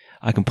stack,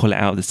 I can pull it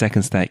out of the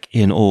second stack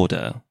in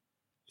order.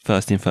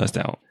 First in, first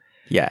out.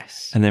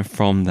 Yes. And then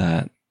from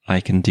that, I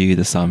can do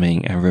the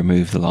summing and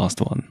remove the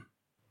last one.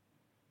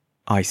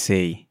 I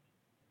see.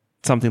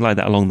 something like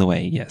that along the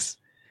way, yes.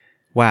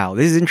 Wow,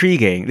 this is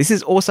intriguing. This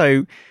is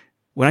also,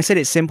 when I said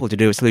it's simple to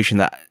do a solution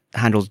that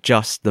handles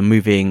just the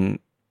moving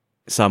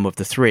sum of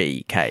the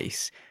 3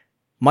 case,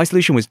 my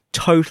solution was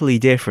totally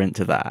different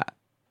to that.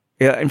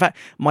 In fact,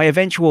 my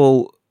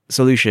eventual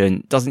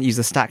solution doesn't use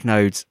the stack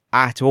nodes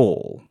at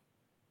all.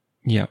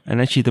 Yeah,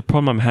 and actually the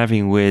problem I'm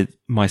having with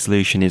my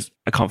solution is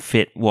I can't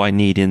fit what I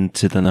need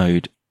into the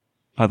node.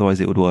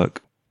 Otherwise it would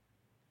work.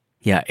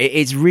 Yeah,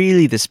 it's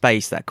really the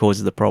space that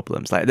causes the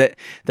problems. Like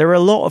there are a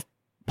lot of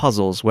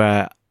puzzles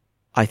where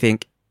I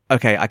think,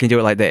 okay, I can do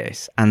it like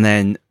this. And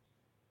then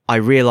I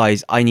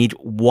realize I need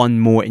one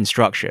more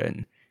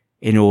instruction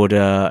in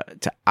order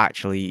to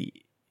actually,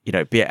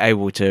 be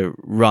able to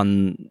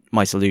run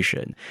my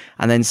solution.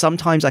 And then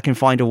sometimes I can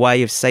find a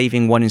way of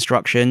saving one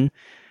instruction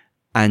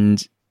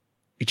and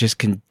it just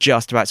can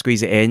just about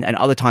squeeze it in. And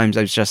other times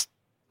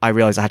I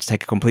realized I had to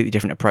take a completely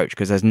different approach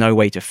because there's no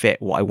way to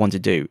fit what I want to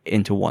do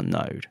into one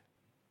node.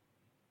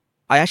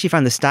 I actually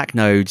found the stack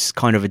nodes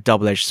kind of a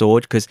double-edged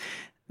sword because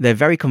they're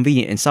very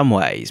convenient in some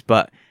ways,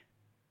 but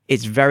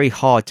it's very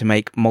hard to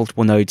make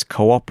multiple nodes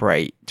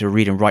cooperate to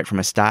read and write from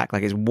a stack.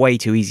 Like, it's way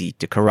too easy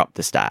to corrupt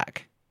the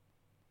stack.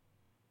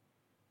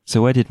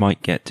 So where did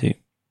Mike get to?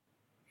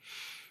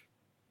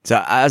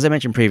 So as I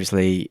mentioned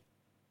previously,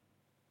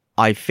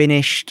 I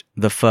finished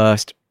the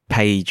first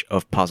page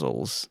of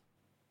puzzles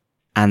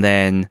and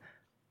then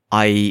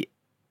I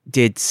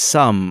did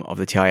some of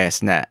the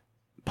TISnet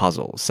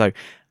puzzles. So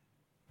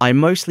I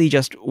mostly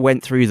just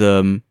went through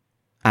them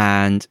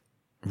and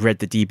read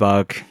the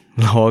debug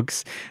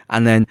logs,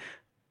 and then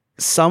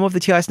some of the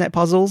TISnet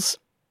puzzles,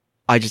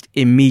 I just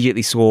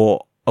immediately saw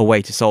a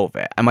way to solve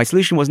it. And my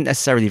solution wasn't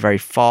necessarily very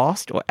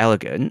fast or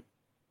elegant.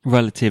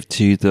 Relative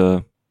to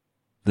the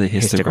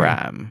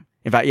histogram.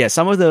 In fact, yeah,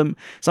 some of them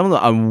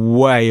I'm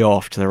way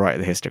off to the right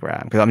of the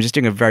histogram because I'm just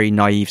doing a very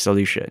naive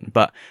solution,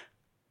 but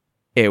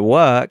it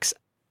works.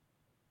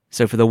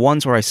 So for the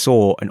ones where I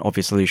saw an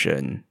obvious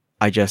solution,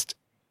 I just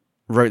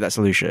wrote that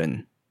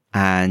solution.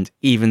 And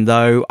even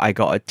though I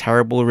got a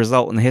terrible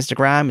result in the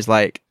histogram, it's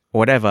like,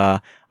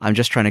 whatever, I'm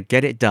just trying to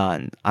get it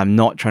done. I'm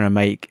not trying to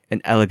make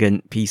an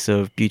elegant piece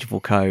of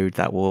beautiful code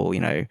that will,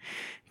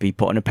 be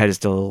put on a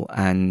pedestal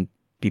and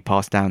be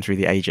passed down through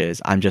the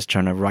ages. I'm just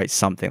trying to write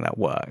something that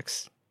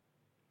works.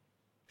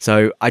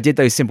 So I did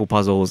those simple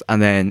puzzles,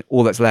 and then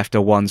all that's left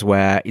are ones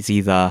where it's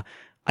either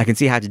I can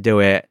see how to do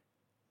it,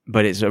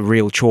 but it's a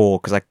real chore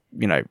because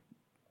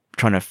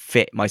trying to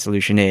fit my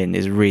solution in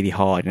is really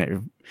hard, and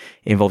it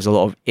involves a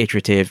lot of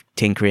iterative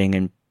tinkering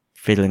and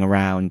fiddling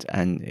around,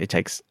 and it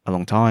takes a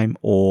long time.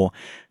 Or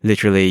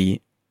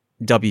literally,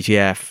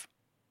 WTF,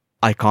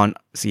 I can't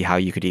see how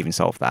you could even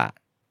solve that.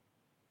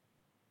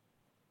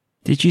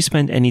 Did you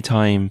spend any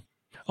time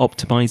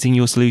optimizing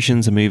your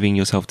solutions and moving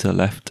yourself to the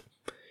left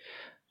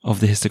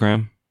of the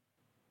histogram?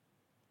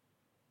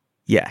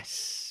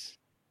 Yes.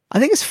 I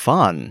think it's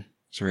fun.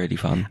 It's really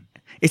fun.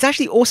 It's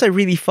actually also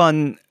really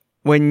fun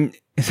when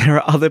there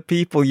are other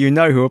people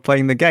who are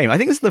playing the game. I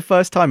think this is the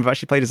first time I've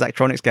actually played a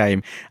Zachtronics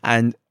game,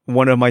 and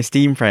one of my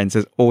Steam friends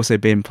has also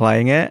been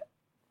playing it.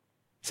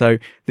 So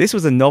this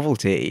was a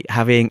novelty,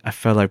 having a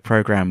fellow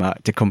programmer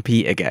to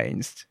compete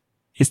against.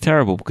 It's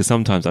terrible because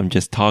sometimes I'm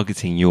just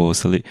targeting your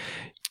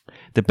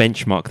the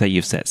benchmark that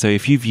you've set. So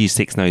if you've used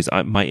 6 nodes,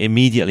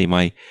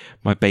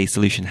 my base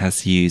solution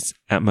has to use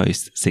at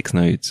most 6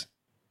 nodes.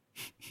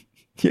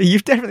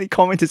 You've definitely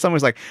commented,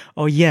 someone's like,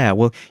 oh yeah,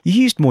 well, you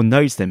used more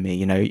nodes than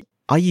me,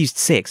 I used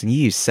 6 and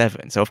you used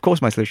 7. So of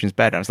course my solution's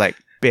better. I was like,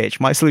 bitch,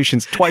 my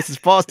solution's twice as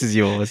fast as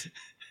yours.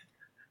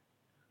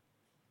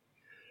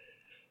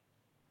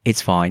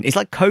 It's fine. It's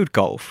like code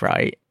golf,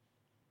 right?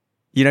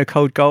 You know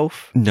code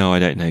golf? No, I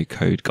don't know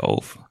code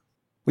golf.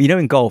 Well,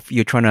 in golf,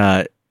 you're trying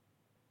to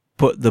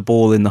put the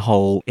ball in the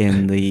hole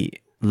in the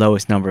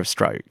lowest number of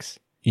strokes.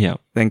 Yeah.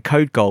 Then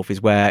code golf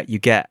is where you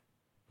get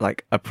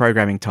like a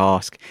programming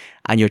task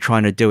and you're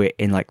trying to do it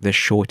in like the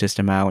shortest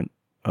amount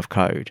of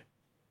code.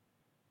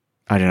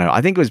 I don't know.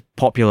 I think it was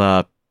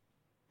popular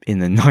in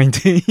the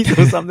 90s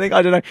or something.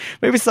 I don't know.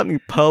 Maybe it's something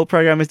Perl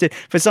programmers did.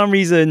 For some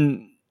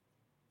reason,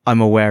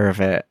 I'm aware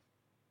of it.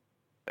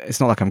 It's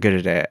not like I'm good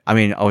at it. I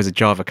mean, I was a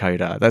Java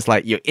coder. That's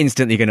like, you're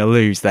instantly going to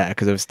lose there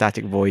because of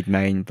static void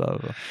main, blah,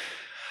 blah.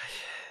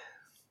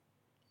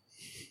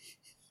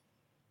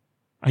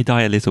 I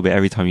die a little bit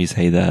every time you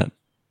say that.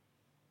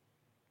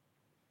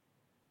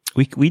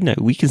 We know,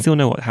 we can still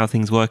know how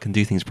things work and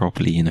do things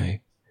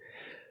properly,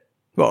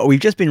 Well, we've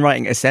just been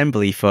writing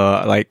assembly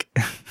for like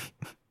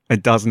a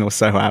dozen or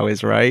so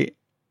hours, right?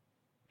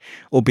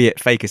 Albeit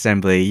fake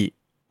assembly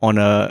on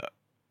a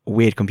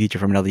weird computer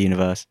from another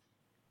universe.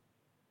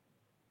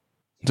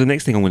 The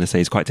next thing I'm going to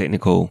say is quite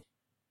technical,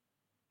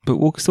 but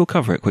we'll still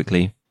cover it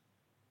quickly.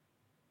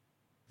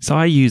 So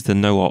I use the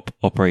no-op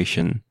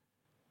operation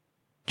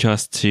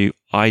just to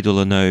idle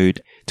a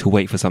node to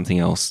wait for something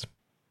else.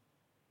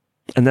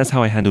 And that's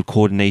how I handled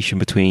coordination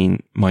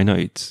between my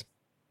nodes.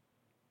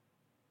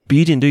 But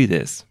you didn't do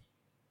this.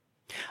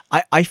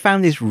 I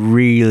found this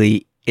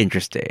really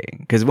interesting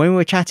because when we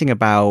were chatting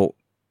about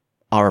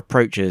our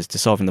approaches to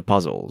solving the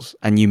puzzles,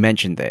 and you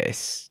mentioned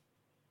this,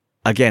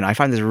 again, I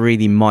find this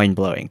really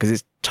mind-blowing because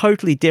it's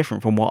totally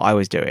different from what I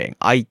was doing.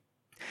 I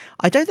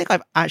don't think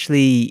I've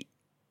actually...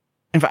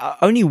 In fact,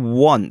 only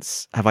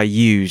once have I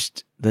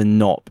used the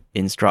NOP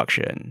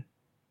instruction.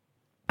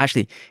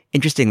 Actually,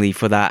 interestingly,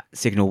 for that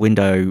signal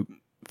window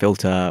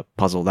filter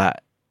puzzle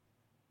that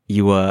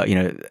you were,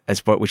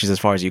 which is as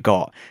far as you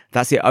got,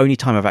 that's the only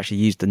time I've actually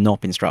used the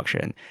NOP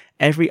instruction.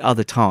 Every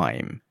other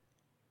time,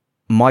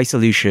 my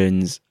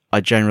solutions are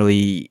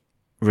generally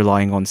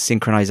relying on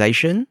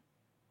synchronization.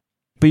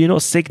 But you're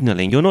not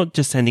signaling. You're not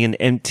just sending an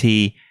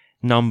empty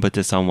number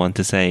to someone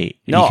to say,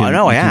 No,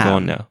 I am. Go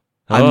on now.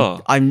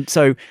 Oh.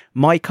 So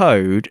my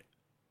code,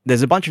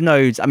 there's a bunch of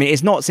nodes. I mean,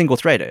 it's not single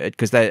threaded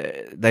because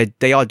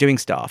they are doing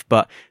stuff,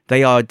 but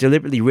they are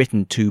deliberately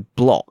written to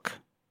block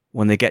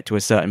when they get to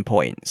a certain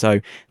point. So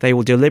they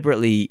will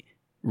deliberately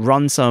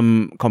run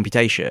some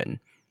computation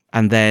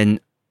and then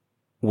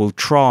will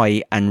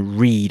try and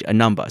read a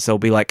number. So it'll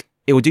be like,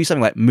 it will do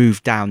something like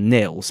move down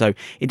nil. So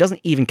it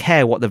doesn't even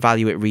care what the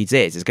value it reads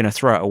is. It's going to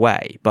throw it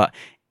away, but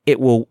it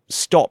will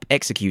stop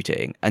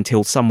executing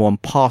until someone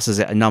passes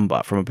it a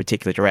number from a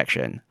particular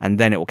direction, and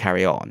then it will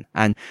carry on.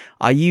 And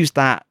I use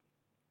that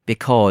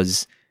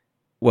because,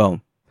 well,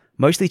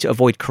 mostly to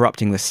avoid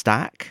corrupting the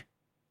stack.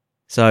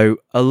 So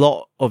a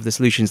lot of the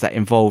solutions that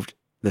involved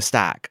the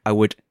stack, I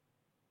would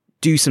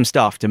do some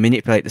stuff to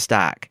manipulate the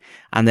stack,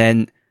 and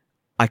then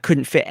I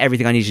couldn't fit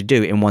everything I needed to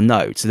do in one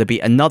node. So there'd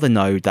be another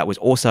node that was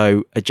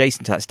also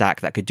adjacent to that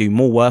stack that could do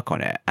more work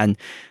on it. And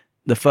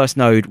the first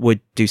node would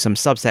do some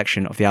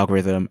subsection of the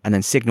algorithm and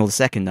then signal the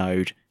second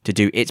node to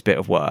do its bit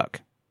of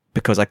work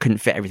because I couldn't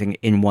fit everything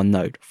in one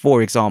node,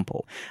 for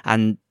example.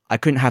 And I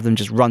couldn't have them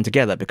just run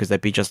together because they'd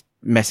be just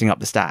messing up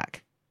the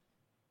stack.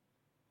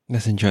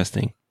 That's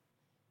interesting.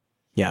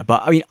 Yeah,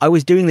 but I mean, I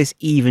was doing this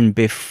even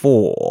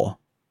before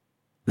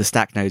the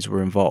stack nodes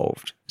were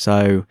involved.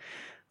 So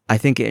I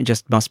think it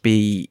just must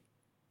be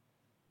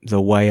the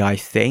way I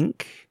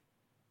think.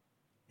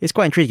 It's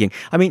quite intriguing.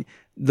 I mean,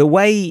 the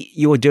way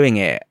you're doing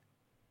it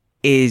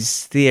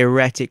is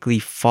theoretically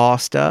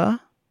faster,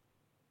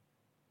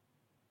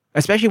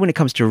 especially when it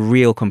comes to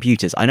real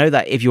computers. I know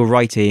that if you're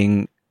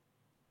writing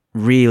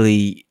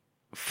really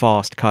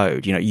fast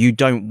code, you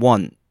don't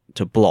want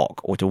to block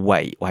or to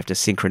wait or have to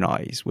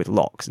synchronize with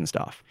locks and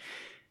stuff.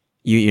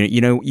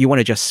 You want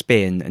to just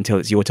spin until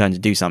it's your turn to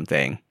do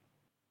something.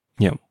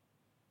 Yeah.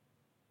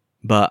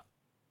 But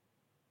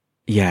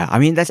yeah, I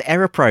mean, that's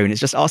error prone. It's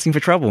just asking for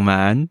trouble,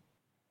 man.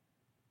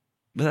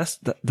 But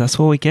that's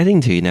what we're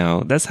getting to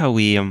now. That's how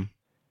we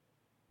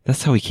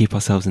keep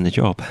ourselves in the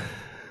job.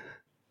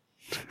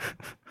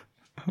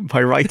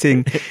 By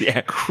writing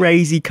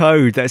crazy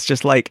code that's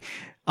just like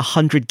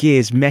 100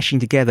 gears meshing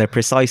together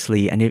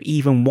precisely, and if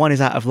even one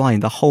is out of line,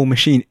 the whole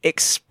machine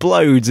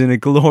explodes in a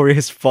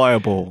glorious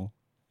fireball.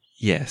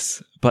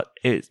 Yes, but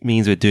it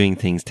means we're doing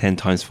things 10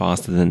 times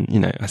faster than,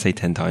 I say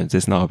 10 times,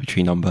 it's an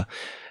arbitrary number.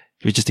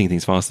 We're just doing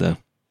things faster.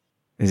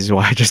 This is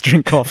why I just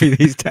drink coffee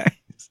these days.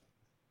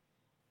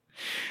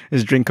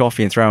 Just drink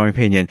coffee and throw out my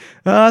opinion.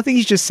 I think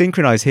you should just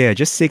synchronize here.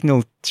 Just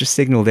signal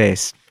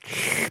this.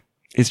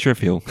 It's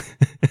trivial.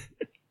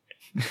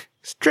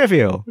 It's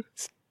trivial.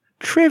 It's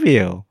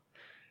trivial.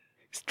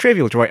 It's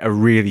trivial to write a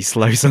really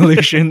slow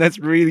solution that's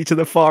really to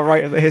the far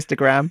right of the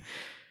histogram.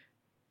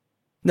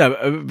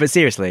 No, but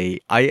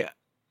seriously, I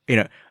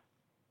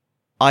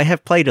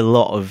have played a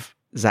lot of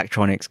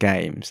Zachtronics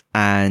games,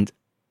 and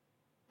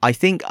I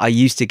think I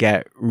used to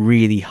get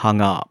really hung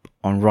up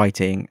on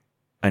writing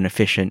an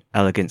efficient,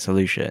 elegant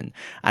solution.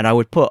 And I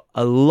would put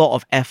a lot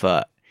of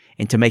effort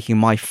into making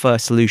my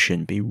first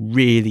solution be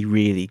really,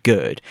 really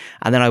good.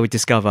 And then I would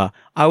discover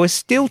I was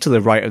still to the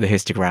right of the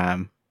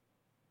histogram.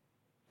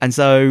 And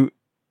so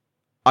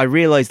I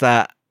realized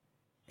that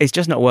it's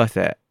just not worth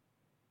it.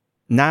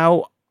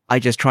 Now I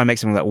just try and make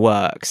something that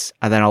works,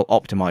 and then I'll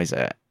optimize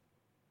it.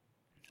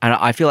 And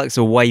I feel like it's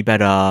a way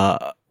better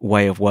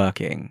way of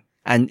working.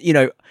 And,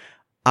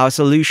 our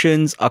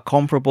solutions are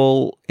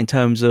comparable in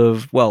terms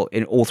of, well,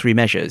 in all three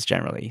measures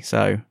generally.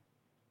 So,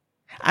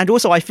 and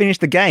also I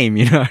finished the game,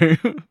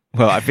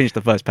 Well, I finished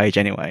the first page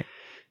anyway.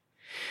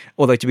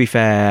 Although, to be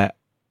fair,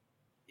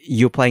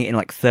 you're playing it in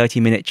like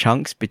 30-minute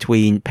chunks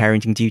between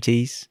parenting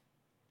duties.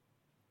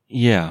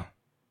 Yeah.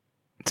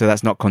 So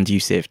that's not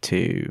conducive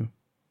to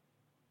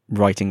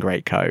writing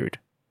great code.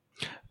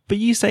 But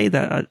you say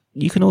that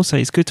you can also,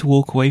 it's good to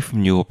walk away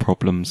from your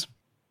problems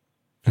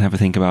and have a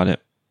think about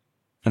it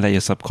and let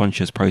your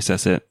subconscious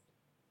process it.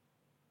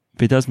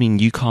 But it does mean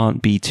you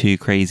can't be too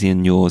crazy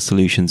in your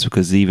solutions,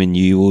 because even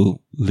you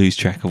will lose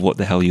track of what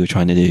the hell you were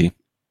trying to do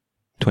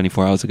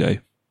 24 hours ago.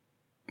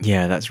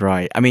 Yeah, that's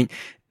right. I mean,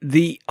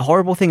 the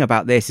horrible thing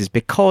about this is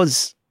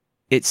because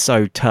it's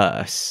so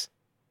terse,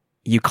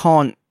 you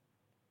can't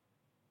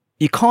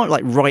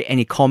like write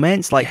any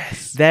comments. Like,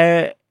 yes.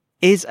 There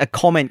is a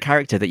comment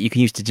character that you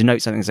can use to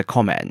denote something as a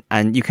comment,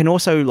 and you can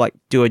also like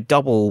do a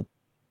double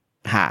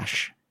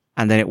hash,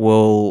 and then it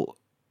will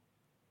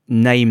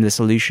name the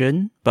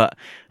solution. But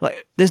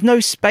like, there's no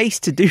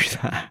space to do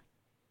that.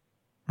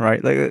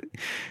 right? Like,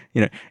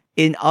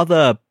 in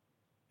other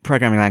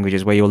programming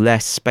languages where you're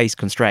less space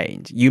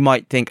constrained, you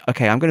might think,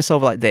 okay, I'm going to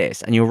solve it like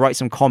this, and you'll write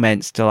some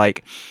comments to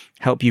like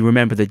help you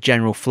remember the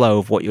general flow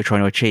of what you're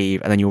trying to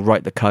achieve, and then you'll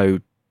write the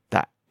code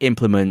that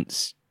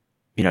implements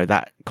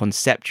that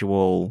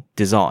conceptual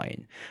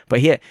design. But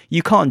here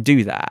you can't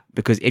do that,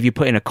 because if you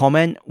put in a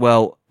comment,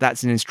 well,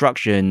 that's an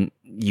instruction.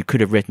 You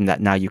could have written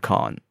that, now you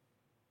can't.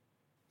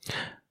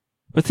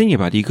 But thinking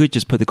about it, you could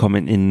just put the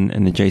comment in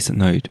an adjacent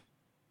node.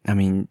 I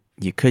mean,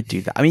 you could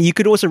do that. I mean, you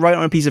could also write it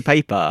on a piece of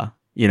paper,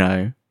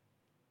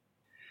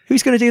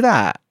 Who's going to do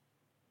that?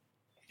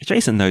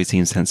 Adjacent node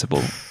seems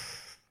sensible.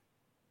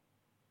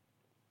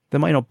 There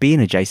might not be an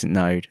adjacent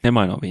node. There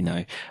might not be,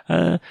 no.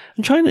 I'm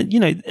trying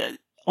to,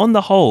 on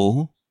the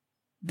whole,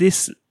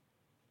 this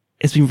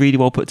has been really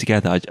well put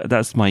together.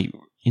 That's what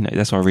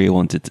I really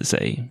wanted to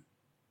say.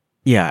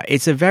 Yeah,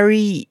 it's a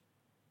very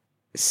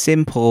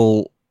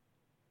simple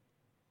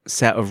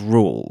set of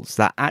rules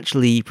that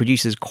actually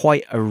produces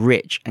quite a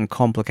rich and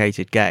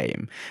complicated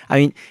game. I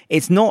mean,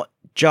 it's not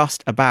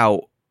just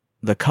about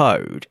the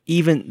code.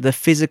 Even the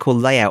physical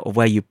layout of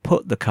where you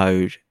put the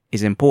code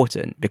is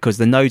important, because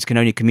the nodes can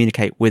only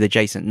communicate with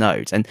adjacent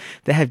nodes. And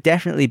there have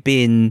definitely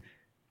been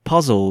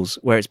puzzles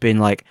where it's been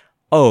like,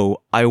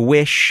 oh, I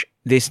wish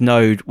this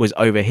node was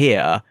over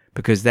here,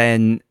 because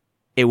then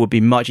it would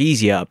be much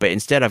easier. But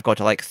instead I've got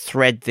to like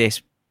thread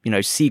this,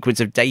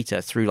 sequence of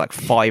data through like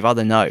 5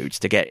 other nodes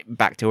to get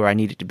back to where I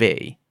need it to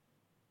be.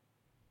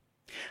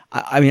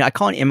 I mean, I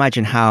can't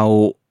imagine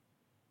how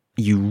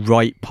you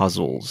write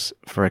puzzles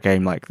for a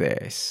game like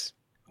this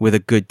with a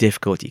good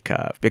difficulty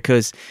curve,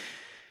 because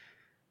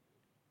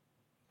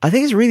I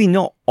think it's really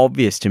not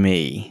obvious to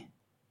me.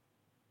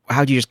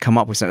 How do you just come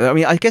up with something? I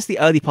mean, I guess the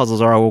early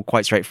puzzles are all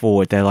quite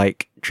straightforward. They're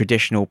like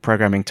traditional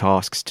programming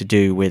tasks to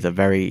do with a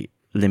very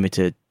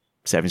limited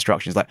set of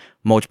instructions, like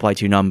multiply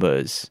 2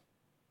 numbers.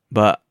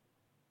 But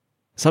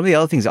some of the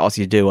other things it asks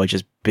you to do are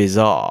just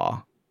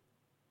bizarre.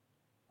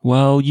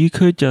 Well, you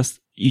just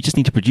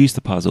need to produce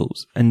the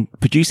puzzles, and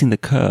producing the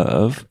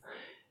curve,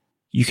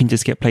 you can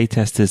just get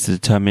playtesters to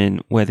determine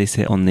where they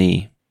sit on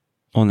the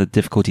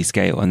difficulty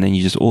scale, and then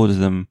you just order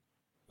them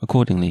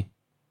accordingly.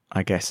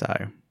 I guess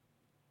so.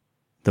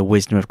 The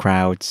wisdom of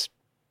crowds.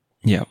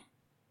 Yeah.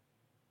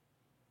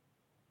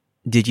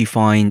 Did you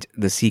find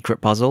the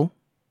secret puzzle?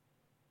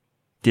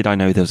 Did I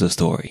know there was a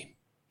story?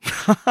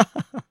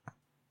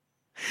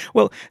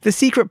 Well, the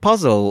secret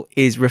puzzle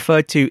is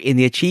referred to in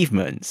the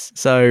achievements,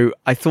 so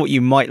I thought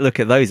you might look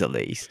at those at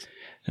least.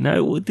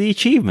 No, the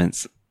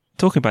achievements.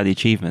 Talking about the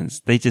achievements,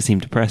 they just seem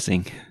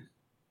depressing.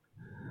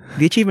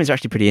 The achievements are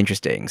actually pretty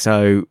interesting.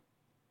 So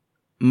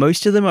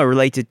most of them are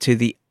related to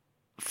the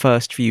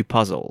first few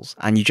puzzles,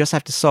 and you just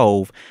have to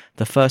solve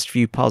the first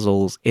few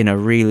puzzles in a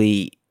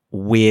really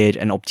weird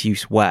and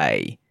obtuse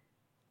way.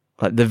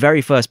 Like the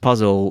very first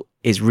puzzle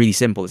is really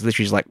simple. It's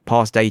literally just like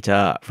pass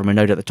data from a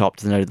node at the top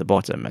to the node at the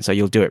bottom, and so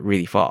you'll do it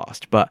really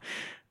fast. But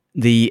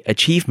the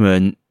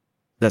achievement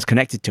that's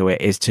connected to it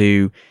is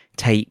to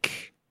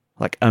take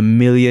like 1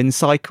 million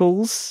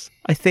cycles,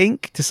 I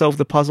think, to solve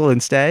the puzzle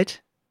instead,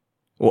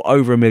 or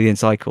over 1 million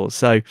cycles.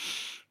 So,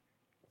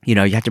 you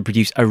have to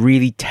produce a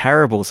really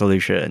terrible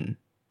solution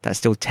that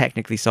still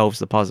technically solves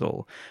the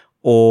puzzle.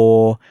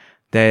 Or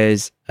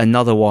there's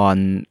another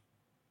one,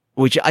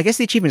 which I guess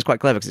the achievement is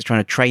quite clever because it's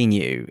trying to train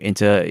you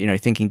into,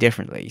 thinking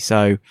differently.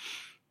 So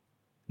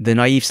the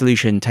naive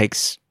solution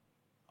takes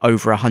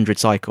over 100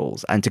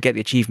 cycles, and to get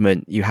the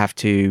achievement, you have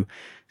to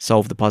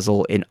solve the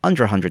puzzle in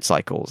under 100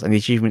 cycles. And the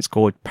achievement's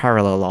called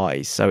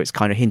Parallelize. So it's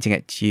kind of hinting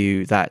at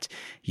you that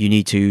you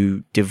need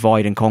to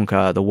divide and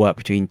conquer the work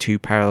between 2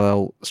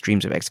 parallel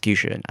streams of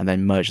execution and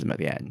then merge them at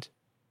the end.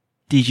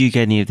 Did you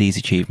get any of these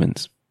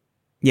achievements?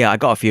 Yeah, I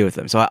got a few of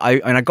them. So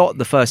I got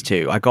the first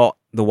 2. I got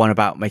the one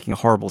about making a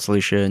horrible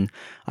solution.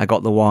 I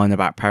got the one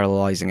about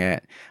parallelizing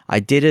it. I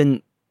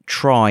didn't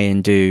try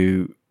and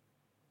do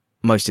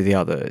most of the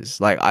others.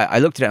 Like I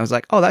looked at it and I was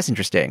like, oh, that's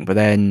interesting. But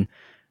then,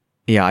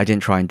 yeah, I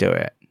didn't try and do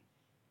it.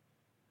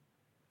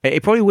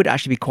 It probably would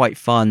actually be quite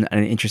fun and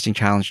an interesting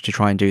challenge to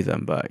try and do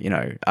them. But,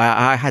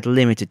 I had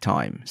limited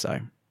time. So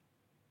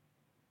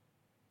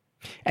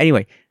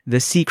anyway,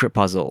 the secret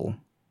puzzle.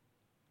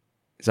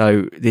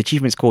 So the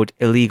achievement's called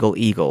Illegal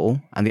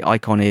Eagle, and the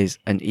icon is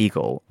an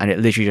eagle, and it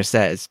literally just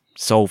says,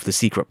 solve the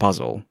secret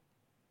puzzle.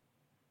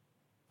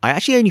 I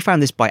actually only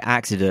found this by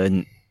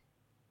accident,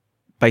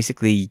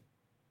 basically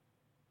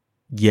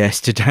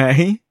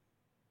yesterday.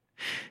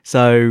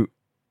 So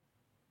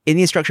in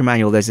the instruction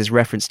manual, there's this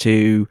reference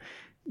to,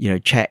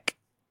 check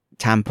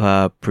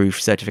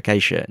tamper-proof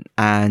certification,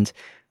 and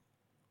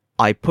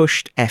I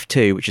pushed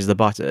F2, which is the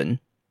button,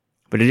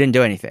 but it didn't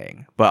do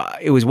anything. But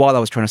it was while I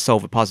was trying to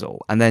solve a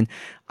puzzle. And then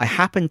I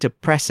happened to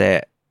press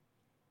it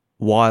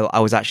while I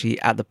was actually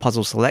at the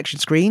puzzle selection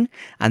screen.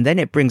 And then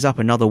it brings up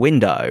another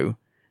window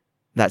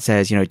that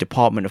says,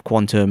 Department of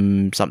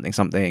Quantum something,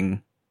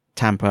 something,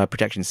 tamper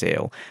protection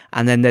seal.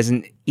 And then there's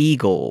an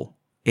eagle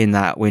in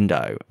that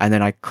window. And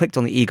then I clicked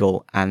on the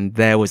eagle and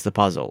there was the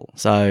puzzle.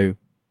 So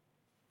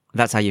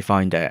that's how you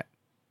find it.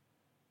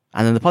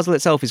 And then the puzzle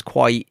itself is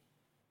quite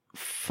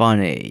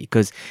funny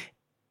because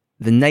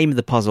the name of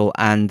the puzzle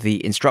and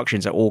the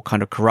instructions are all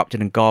kind of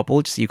corrupted and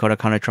garbled. So you got to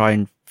kind of try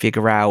and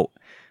figure out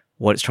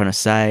what it's trying to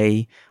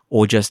say,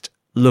 or just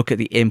look at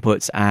the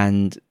inputs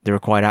and the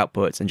required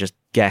outputs and just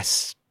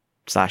guess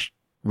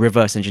 /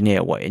 reverse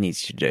engineer what it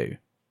needs to do.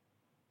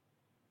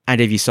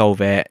 And if you solve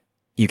it,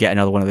 you get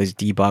another one of those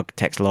debug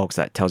text logs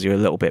that tells you a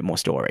little bit more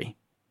story.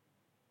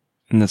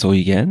 And that's all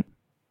you get?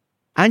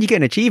 And you get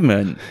an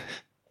achievement.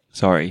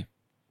 Sorry.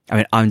 I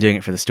mean, I'm doing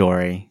it for the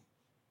story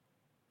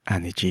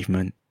and the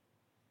achievement.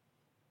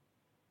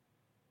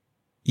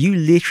 You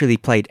literally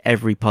played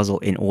every puzzle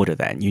in order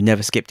then. You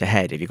never skipped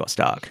ahead if you got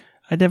stuck.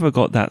 I never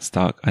got that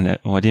stuck. I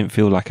didn't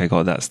feel like I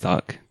got that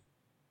stuck.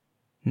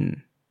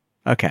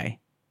 Okay.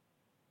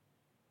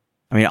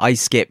 I mean, I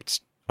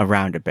skipped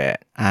around a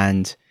bit,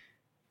 and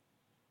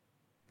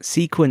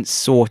Sequence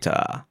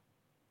Sorter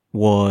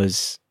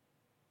was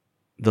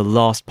the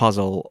last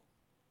puzzle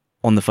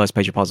on the first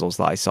page of puzzles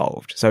that I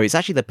solved. So it's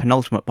actually the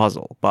penultimate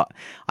puzzle, but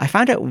I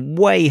found it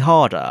way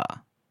harder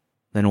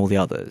than all the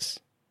others.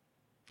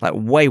 Like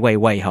way, way,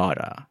 way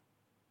harder.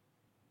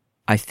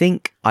 I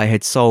think I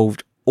had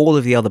solved all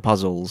of the other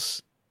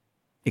puzzles,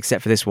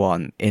 except for this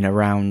one, in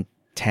around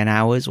 10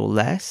 hours or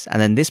less.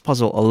 And then this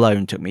puzzle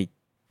alone took me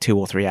 2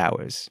 or 3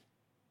 hours.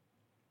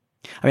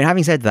 I mean,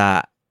 having said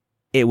that,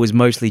 it was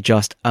mostly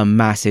just a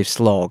massive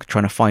slog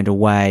trying to find a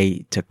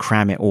way to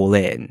cram it all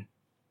in.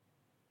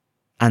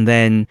 And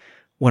then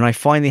when I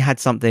finally had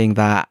something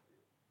that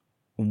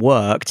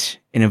worked,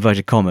 in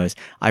inverted commas,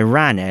 I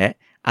ran it,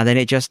 and then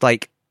it just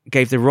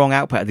gave the wrong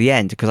output at the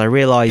end because I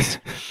realized,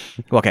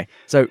 okay,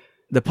 so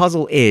the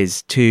puzzle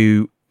is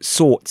to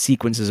sort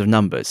sequences of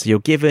numbers. So you're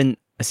given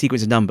a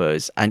sequence of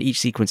numbers and each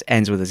sequence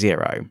ends with a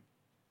 0.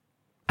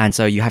 And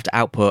so you have to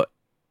output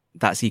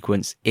that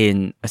sequence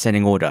in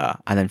ascending order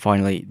and then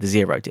finally the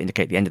 0 to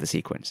indicate the end of the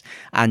sequence.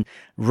 And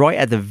right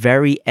at the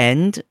very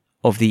end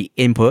of the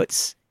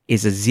inputs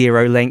is a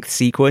 0 length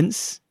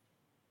sequence.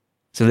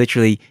 So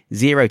literally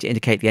 0 to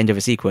indicate the end of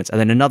a sequence and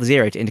then another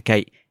 0 to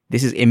indicate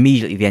this is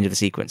immediately the end of the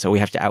sequence. So we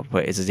have to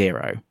output is a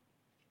 0.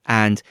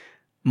 And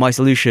my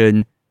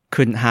solution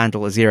couldn't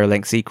handle a 0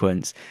 length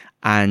sequence.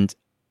 And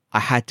I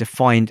had to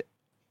find,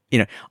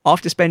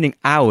 after spending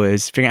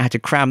hours figuring out how to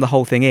cram the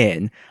whole thing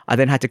in, I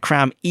then had to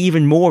cram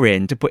even more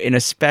in to put in a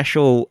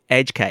special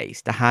edge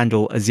case to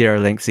handle a 0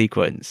 length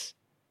sequence.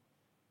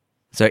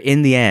 So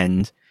in the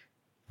end,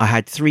 I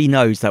had 3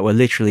 nodes that were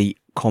literally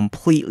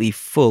completely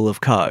full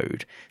of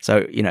code.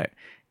 So,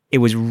 it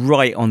was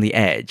right on the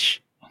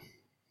edge.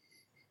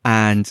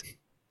 And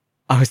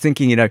I was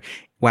thinking,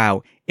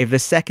 wow, if the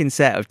second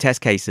set of test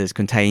cases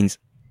contains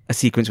a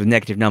sequence with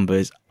negative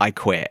numbers, I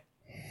quit.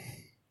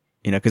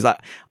 Because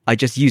I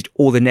just used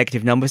all the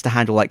negative numbers to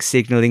handle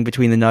signaling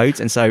between the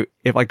nodes. And so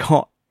if I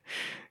got,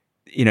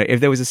 if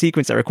there was a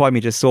sequence that required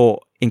me to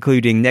sort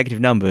including negative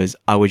numbers,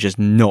 I would just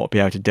not be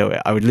able to do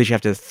it. I would literally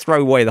have to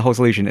throw away the whole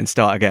solution and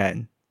start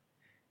again.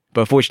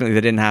 But fortunately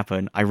that didn't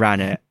happen. I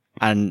ran it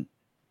and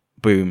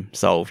boom,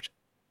 solved.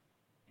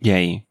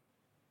 Yay.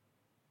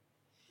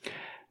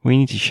 We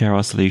need to share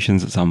our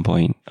solutions at some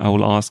point. I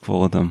will ask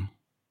for them.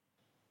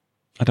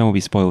 I don't want to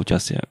be spoiled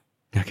just yet.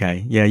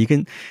 Okay. Yeah, you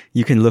can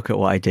look at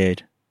what I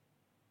did.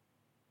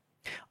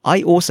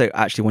 I also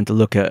actually want to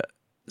look at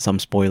some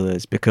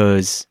spoilers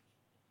because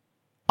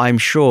I'm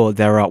sure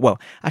there are,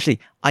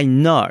 I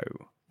know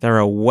there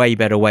are way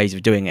better ways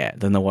of doing it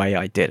than the way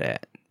I did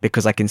it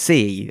because I can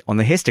see on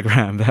the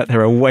histogram that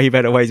there are way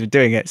better ways of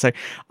doing it. So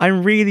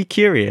I'm really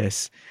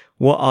curious,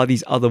 what are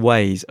these other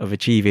ways of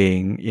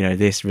achieving,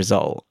 this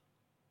result?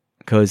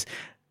 Because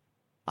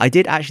I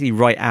did actually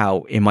write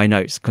out in my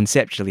notes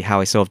conceptually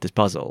how I solved this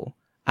puzzle.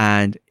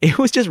 And it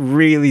was just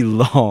really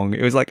long.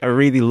 It was a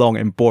really long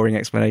and boring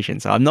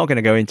explanation. So I'm not going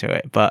to go into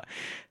it, but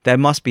there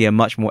must be a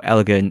much more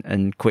elegant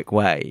and quick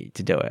way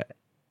to do it.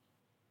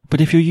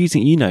 But if you're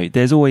using,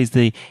 there's always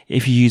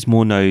if you use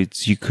more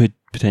nodes, you could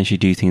potentially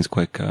do things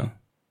quicker.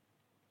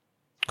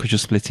 Because you're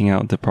splitting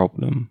out the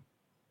problem.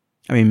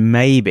 I mean,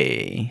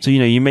 maybe. So,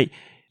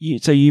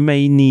 you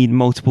may need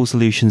multiple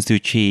solutions to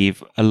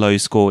achieve a low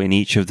score in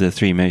each of the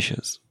 3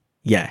 measures.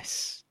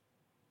 Yes,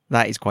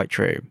 that is quite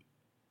true.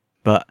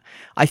 But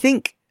I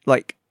think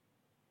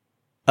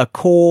a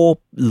core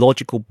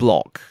logical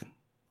block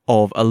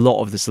of a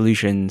lot of the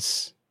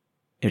solutions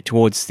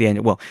towards the end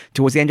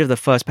of the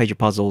first page of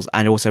puzzles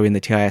and also in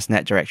the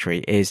TISnet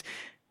directory is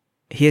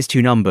here's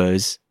 2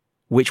 numbers,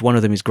 which one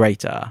of them is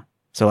greater?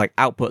 So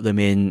output them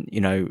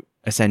in,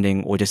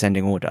 ascending or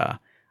descending order.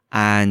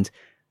 And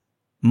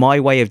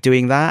my way of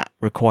doing that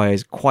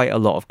requires quite a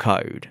lot of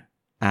code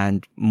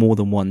and more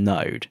than one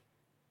node.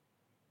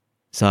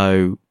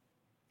 So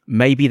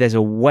maybe there's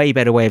a way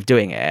better way of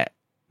doing it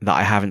that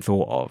I haven't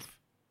thought of.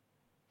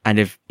 And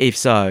if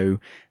so,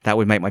 that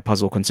would make my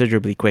puzzle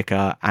considerably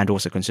quicker and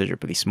also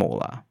considerably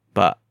smaller.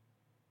 But,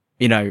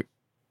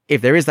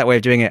 if there is that way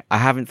of doing it, I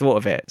haven't thought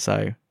of it.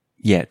 So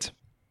Yet.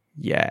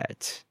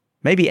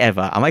 Maybe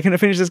ever. Am I going to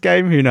finish this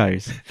game? Who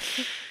knows?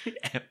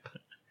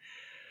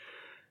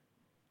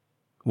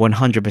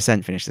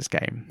 100% finish this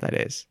game, that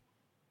is.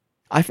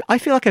 I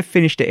feel like I've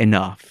finished it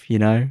enough, you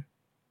know?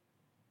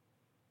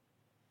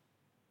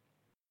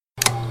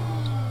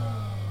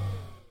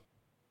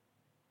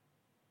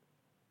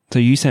 So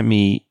you sent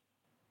me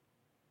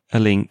a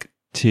link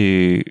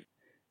to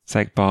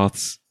Zach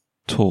Barth's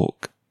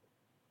talk.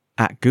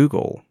 At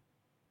Google.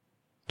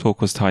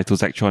 Talk was titled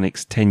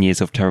Zachtronics 10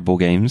 Years of Terrible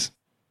Games.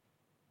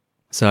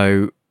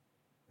 So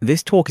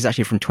this talk is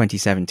actually from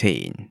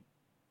 2017.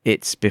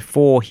 It's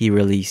before he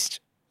released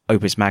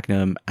Opus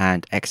Magnum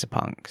and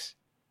Exapunks.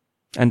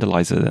 And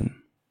Eliza then.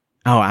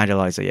 Oh, and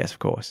Eliza, yes, of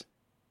course.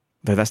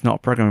 Though that's not a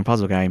programming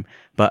puzzle game.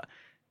 But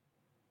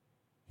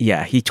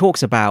yeah, he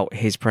talks about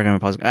his programming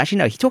puzzle. Actually,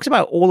 no, he talks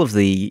about all of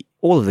the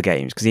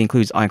games because he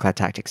includes Ironclad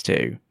Tactics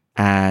too.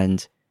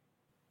 And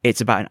it's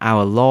about an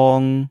hour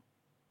long.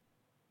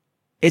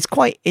 It's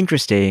quite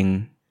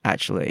interesting,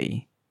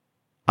 actually.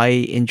 I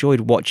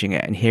enjoyed watching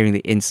it and hearing the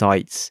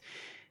insights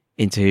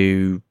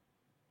into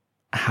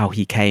how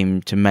he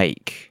came to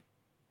make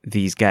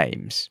these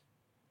games.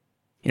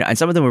 You know, and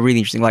some of them were really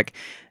interesting. Like,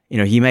 you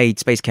know, he made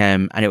Space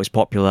Chem and it was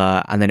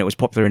popular, and then it was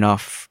popular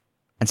enough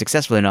and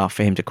successful enough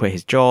for him to quit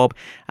his job.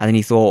 And then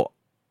he thought,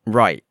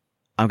 right,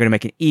 I'm going to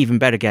make an even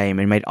better game,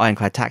 and made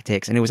Ironclad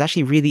Tactics. And it was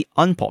actually really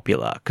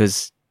unpopular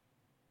because,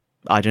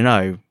 I don't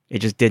know, it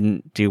just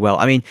didn't do well.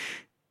 I mean,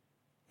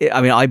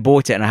 I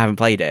bought it and I haven't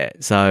played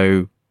it,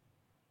 so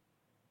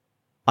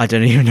I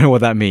don't even know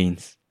what that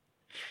means.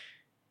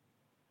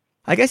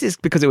 I guess it's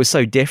because it was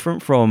so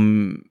different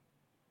from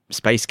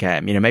Space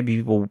Chem. You know,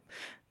 maybe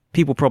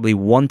people probably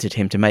wanted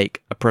him to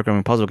make a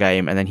programming puzzle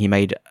game, and then he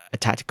made a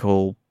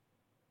tactical...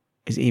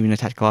 Is it even a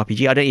tactical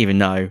RPG? I don't even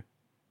know.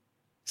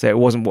 So it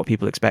wasn't what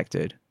people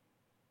expected.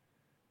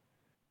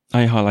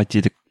 I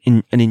highlighted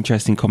an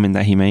interesting comment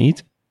that he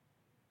made.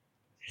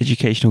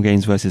 Educational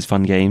games versus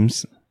fun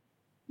games.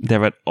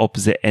 They're at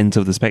opposite ends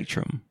of the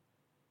spectrum.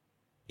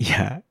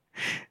 Yeah.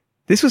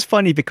 This was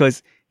funny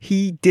because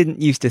he didn't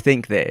used to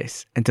think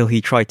this until he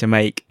tried to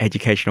make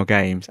educational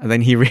games. And then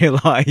he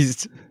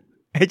realized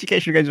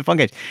educational games and fun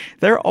games,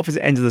 they're at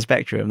opposite ends of the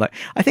spectrum. Like,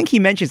 I think he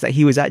mentions that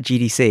he was at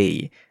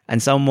GDC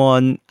and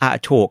someone at a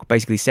talk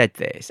basically said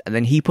this. And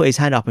then he put his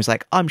hand up and was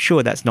like, I'm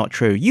sure that's not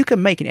true. You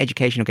can make an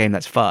educational game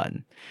that's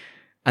fun.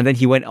 And then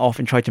he went off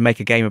and tried to make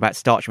a game about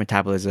starch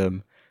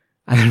metabolism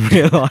and then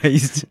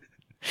realized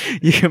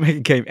you can make a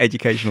game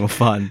educational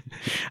fun.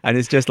 And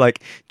it's just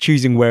like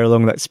choosing where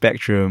along that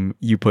spectrum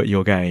you put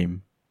your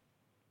game.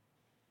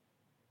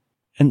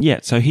 And yeah,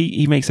 so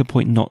he makes a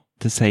point not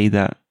to say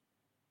that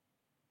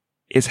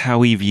it's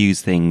how he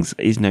views things.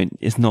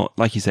 It's not,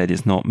 like you said,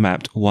 it's not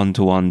mapped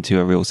one-to-one to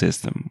a real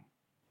system.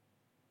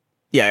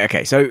 Yeah,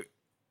 okay. So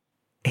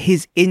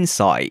his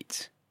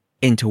insight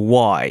into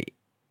why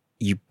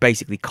you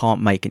basically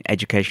can't make an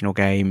educational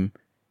game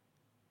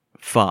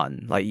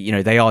fun, like, you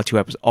know, they are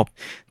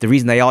the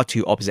reason they are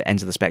two opposite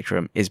ends of the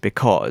spectrum is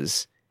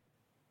because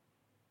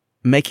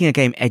making a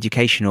game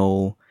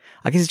educational,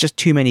 I guess it's just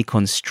too many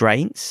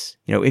constraints.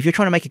 You know, if you're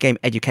trying to make a game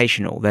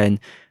educational, then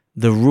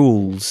the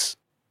rules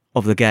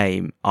of the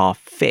game are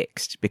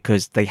fixed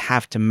because they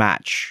have to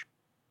match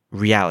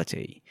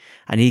reality.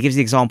 And he gives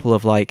the example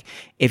of, like,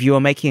 if you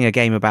were making a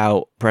game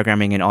about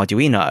programming in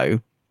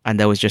Arduino and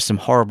there was just some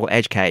horrible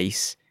edge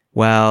case,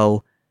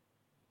 well,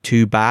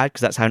 too bad,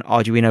 because that's how an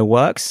Arduino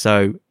works.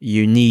 So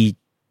you need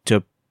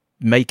to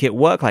make it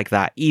work like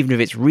that, even if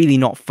it's really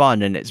not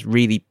fun and it's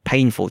really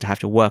painful to have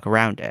to work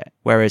around it.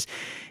 Whereas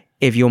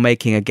if you're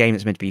making a game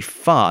that's meant to be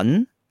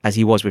fun, as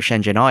he was with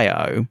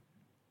Shenzhen.io,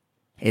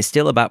 it's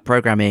still about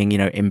programming, you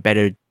know,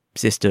 embedded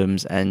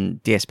systems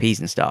and DSPs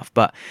and stuff.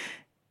 But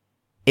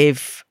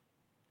if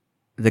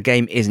the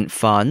game isn't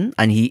fun,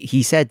 and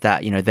he said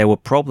that, you know, there were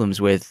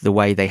problems with the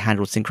way they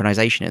handled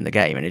synchronization in the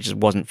game and it just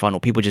wasn't fun, or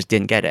people just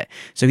didn't get it.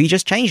 So he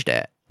just changed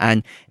it,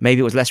 and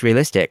maybe it was less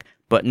realistic,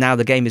 but now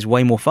the game is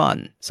way more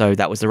fun. So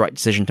that was the right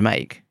decision to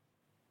make.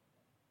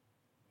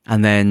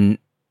 And then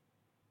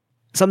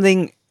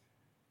something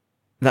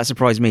that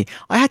surprised me,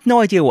 I had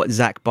no idea what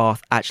Zach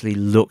Barth actually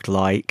looked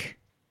like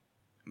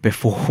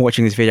before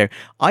watching this video.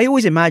 I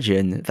always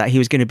imagined that he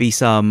was going to be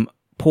some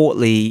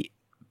portly,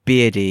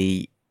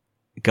 beardy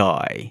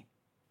guy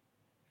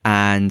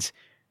and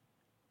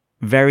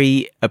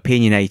very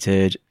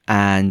opinionated,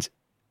 and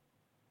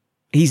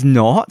he's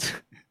not.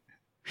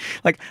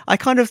 Like, I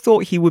kind of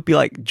thought he would be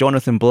like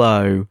Jonathan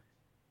Blow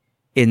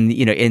in,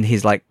 you know, in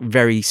his like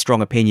very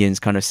strong opinions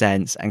kind of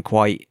sense, and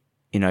quite,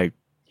 you know,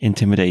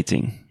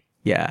 intimidating.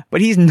 Yeah,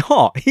 but he's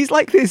not. He's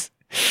like this.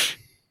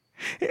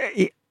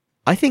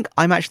 I think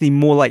I'm actually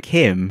more like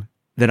him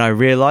than I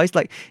realized.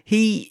 Like,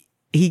 he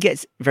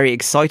gets very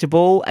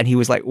excitable, and he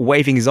was like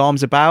waving his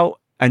arms about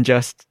and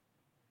just,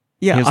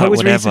 yeah, he was like,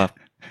 whatever.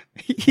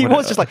 He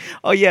was just like,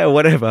 oh yeah,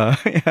 whatever.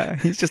 Yeah,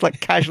 he's just like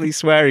casually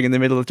swearing in the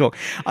middle of the talk.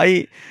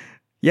 I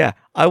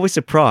was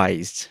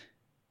surprised,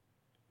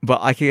 but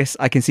I guess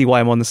I can see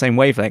why I'm on the same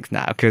wavelength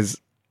now, because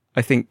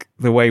I think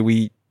the way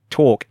we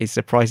talk is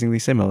surprisingly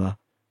similar.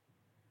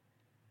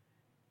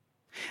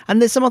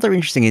 And there's some other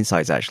interesting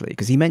insights, actually,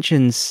 because he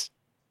mentions,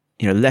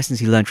 you know, lessons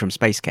he learned from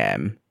Space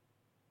Chem,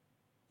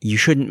 you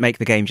shouldn't make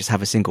the game just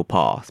have a single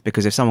path,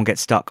 because if someone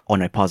gets stuck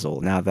on a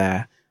puzzle, now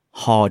they're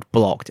hard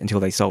blocked until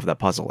they solve that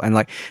puzzle. And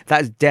like,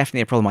 that's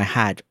definitely a problem I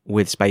had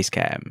with Space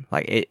Cam.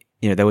 Like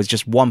there was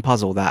just one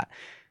puzzle that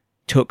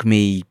took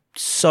me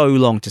so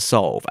long to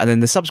solve, and then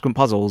the subsequent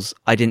puzzles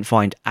I didn't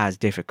find as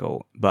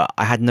difficult, but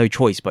I had no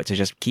choice but to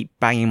just keep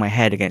banging my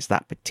head against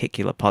that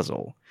particular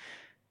puzzle,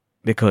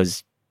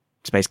 because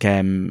Space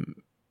Cam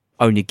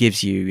only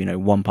gives you,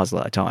 one puzzle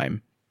at a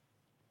time.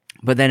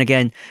 But then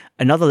again,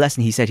 another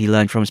lesson he said he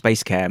learned from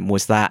Space Cam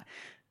was that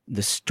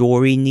the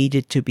story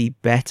needed to be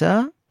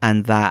better,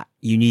 and that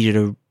you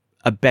needed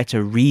a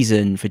better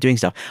reason for doing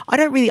stuff. I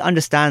don't really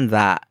understand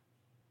that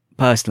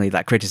personally,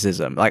 that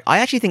criticism. Like, I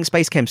actually think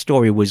Space Cam's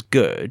story was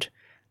good,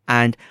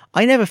 and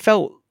I never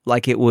felt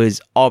like it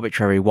was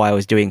arbitrary why I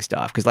was doing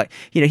stuff. Because,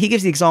 he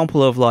gives the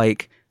example of,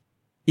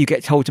 you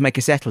get told to make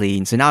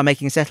acetylene, so now I'm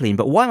making acetylene,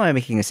 but why am I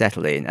making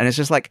acetylene? And it's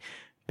just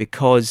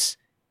because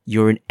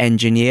you're an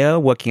engineer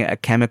working at a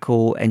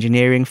chemical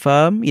engineering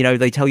firm,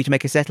 they tell you to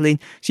make acetylene,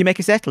 so you make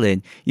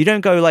acetylene. You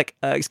don't go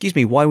excuse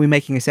me, why are we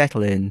making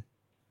acetylene?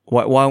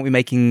 Why aren't we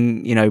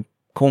making,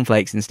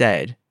 cornflakes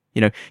instead?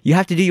 You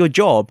have to do your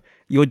job.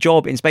 Your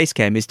job in Space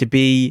Cam is to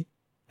be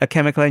a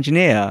chemical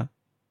engineer.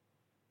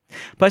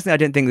 Personally, I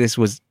don't think this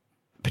was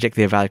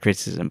particularly a valid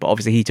criticism, but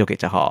obviously he took it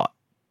to heart.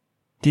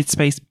 Did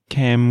Space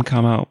Cam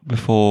come out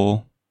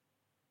before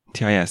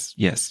TIS?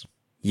 Yes.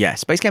 Yeah,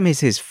 Space Cam is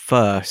his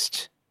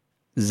first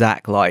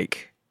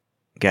Zack-like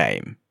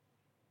game.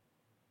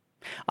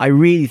 I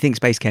really think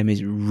Space Cam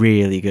is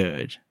really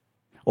good.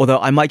 Although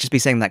I might just be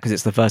saying that because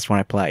it's the first one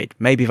I played.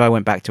 Maybe if I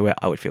went back to it,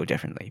 I would feel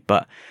differently.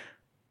 But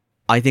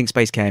I think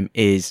Space Cam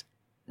is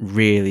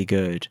really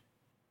good.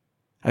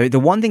 I mean, the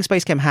one thing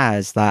Space Cam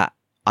has that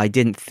I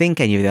didn't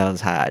think any of the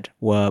others had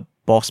were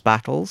boss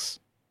battles.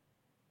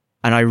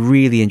 And I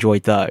really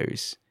enjoyed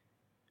those.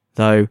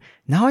 Though,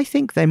 now I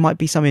think there might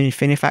be some in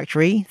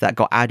Infinifactory that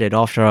got added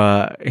after,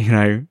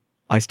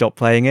 I stopped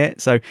playing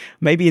it. So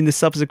maybe in the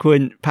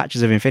subsequent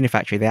patches of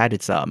Infinifactory, they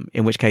added some,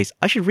 in which case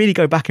I should really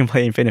go back and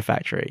play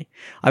Infinifactory.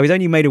 I was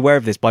only made aware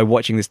of this by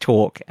watching this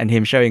talk and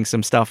him showing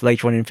some stuff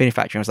later on in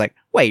Infinifactory. I was like,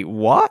 wait,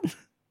 what?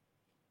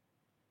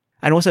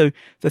 And also,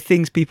 the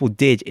things people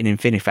did in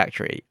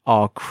Infinifactory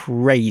are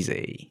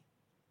crazy.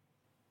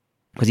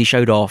 Because he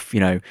showed off,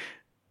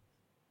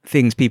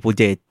 things people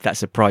did that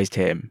surprised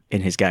him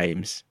in his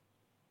games.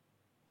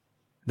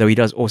 Though he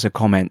does also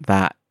comment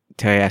that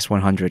TIS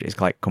 100 is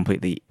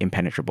completely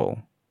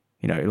impenetrable.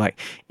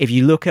 If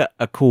you look at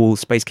a cool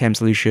Space Cam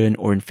solution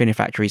or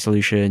Infinifactory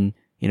solution,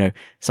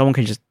 someone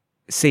can just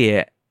see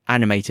it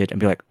animated and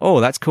be like, oh,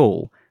 that's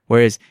cool.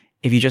 Whereas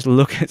if you just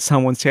look at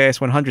someone's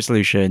TIS 100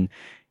 solution,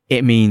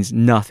 it means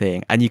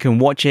nothing. And you can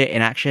watch it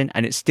in action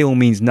and it still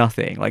means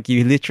nothing.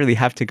 You literally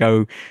have to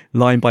go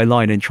line by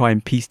line and try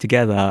and piece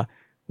together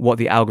what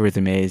the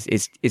algorithm is.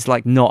 It's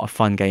not a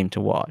fun game to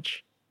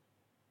watch.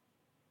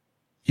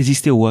 Is he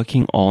still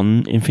working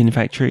on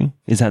Infinifactory?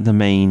 Is that the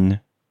main?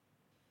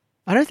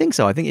 I don't think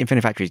so. I think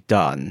Infinifactory's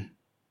done.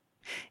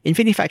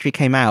 Infinifactory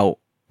came out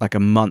a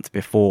month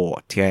before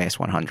TIS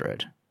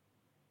 100.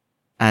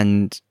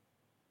 And,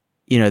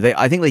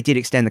 I think they did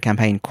extend the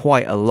campaign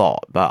quite a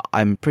lot, but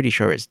I'm pretty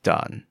sure it's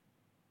done.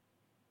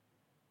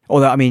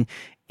 Although, I mean,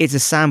 it's a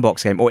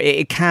sandbox game, or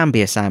it can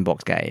be a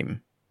sandbox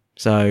game.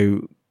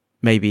 So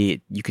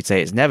maybe you could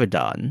say it's never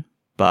done,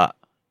 but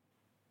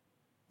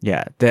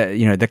yeah,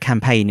 the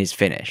campaign is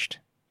finished.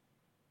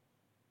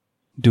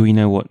 Do we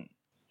know what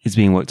is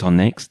being worked on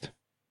next?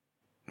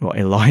 What,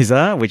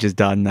 Eliza, which is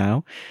done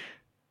now?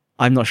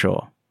 I'm not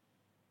sure.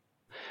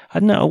 I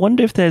don't know. I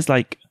wonder if there's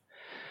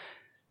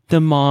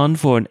demand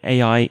for an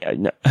AI,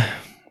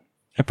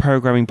 a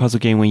programming puzzle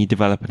game when you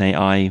develop an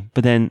AI,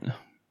 but then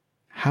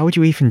how would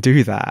you even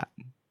do that?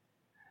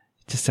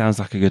 It just sounds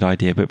like a good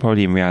idea, but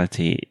probably in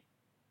reality,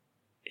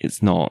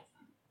 it's not.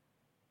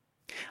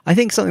 I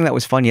think something that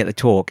was funny at the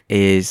talk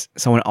is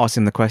someone asked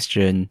him the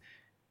question,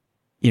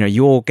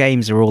 your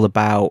games are all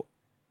about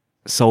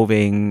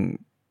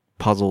solving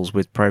puzzles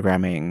with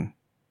programming,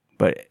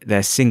 but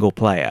they're single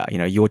player.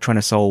 You're trying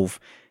to solve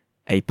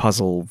a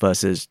puzzle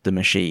versus the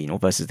machine or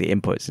versus the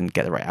inputs and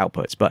get the right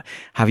outputs. But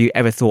have you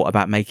ever thought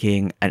about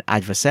making an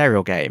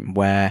adversarial game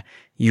where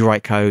you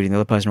write code and the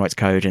other person writes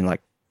code and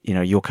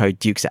your code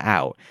dukes it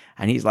out?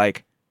 And he's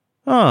like,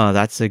 oh,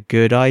 that's a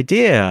good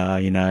idea,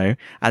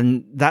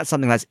 and that's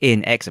something that's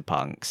in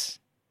Exapunks.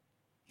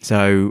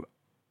 So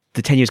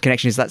the tenuous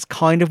connection is that's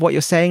kind of what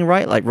you're saying,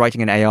 right?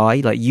 Writing an AI,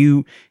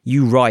 you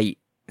write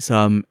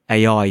some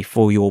AI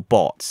for your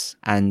bots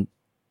and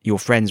your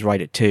friends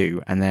write it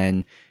too. And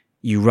then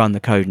you run the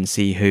code and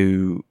see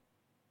who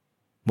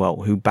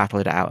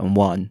battled it out and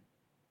won.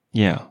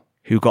 Yeah.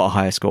 Who got a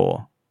higher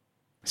score.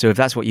 So if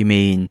that's what you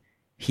mean,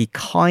 he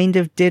kind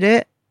of did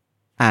it.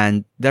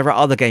 And there are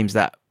other games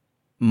that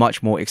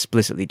much more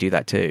explicitly do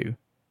that too.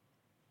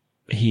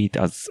 He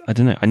does. I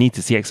don't know. I need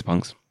to see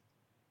Exapunks.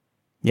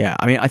 Yeah,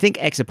 I mean, I think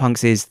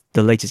Exapunks is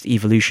the latest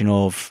evolution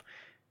of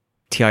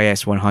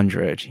TIS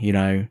 100,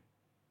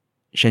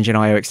 Shenzhen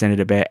IO extended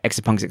a bit,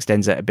 Exapunks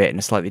extends it a bit in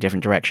a slightly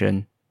different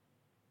direction.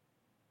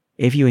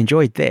 if you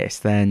enjoyed this,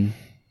 then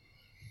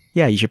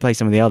yeah, you should play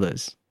some of the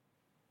others.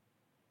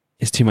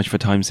 It's too much for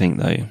time sink,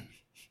 though.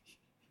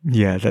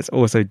 Yeah, that's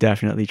also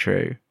definitely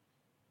true.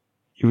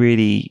 It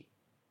really,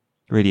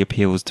 really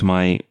appeals to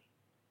my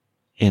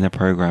inner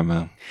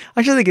programmer.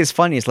 I just think it's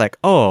funny. It's like,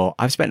 oh,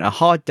 I've spent a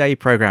hard day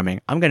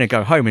programming. I'm going to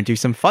go home and do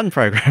some fun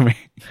programming.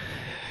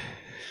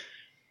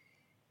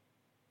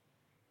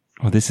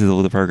 Well, this is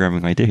all the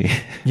programming I do.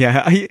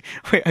 Yeah.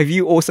 Wait, have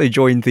you also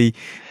joined the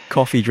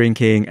coffee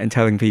drinking and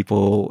telling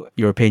people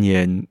your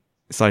opinion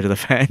side of the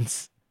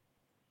fence?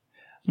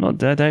 I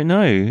don't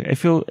know. I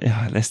feel...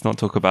 let's not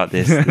talk about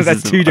this.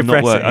 That's too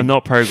depressing. I'm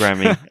not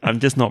programming. I'm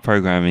just not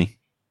programming.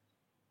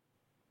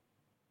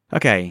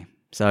 Okay,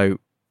 so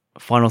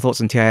final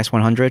thoughts on TIS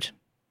 100?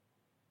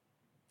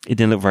 It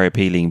didn't look very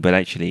appealing, but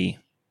actually,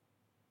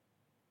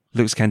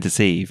 looks can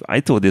deceive. I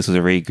thought this was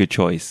a really good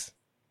choice.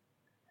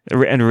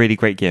 And a really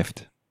great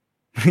gift.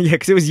 Yeah,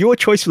 because it was your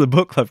choice for the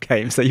book club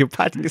game, so you're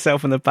patting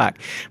yourself on the back.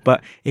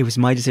 But it was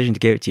my decision to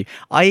give it to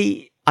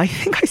you. I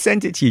think I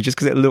sent it to you just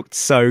because it looked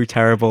so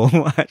terrible,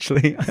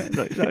 actually.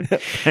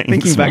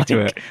 Thinking back to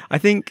it, I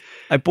think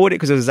I bought it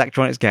because it was a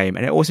Zachtronics game,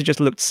 and it also just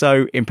looked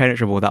so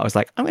impenetrable that I was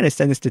like, I'm going to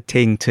send this to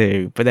Ting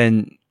too. But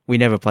then we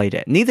never played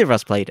it. Neither of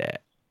us played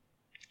it.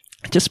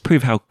 Just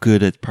prove how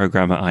good a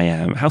programmer I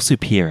am, how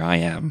superior I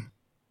am.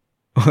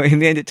 Well, in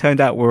the end, it turned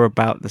out we're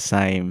about the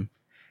same.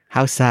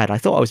 How sad. I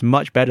thought I was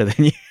much better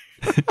than you.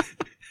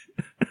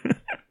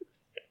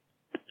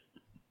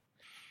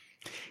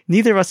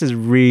 Neither of us is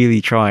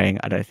really trying,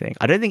 I don't think.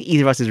 I don't think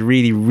either of us is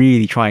really,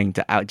 really trying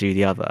to outdo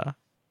the other.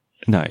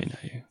 No.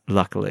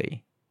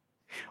 Luckily.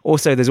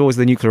 Also, there's always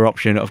the nuclear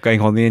option of going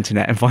on the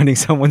internet and finding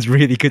someone's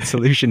really good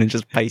solution and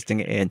just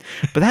pasting it in.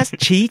 But that's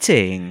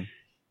cheating.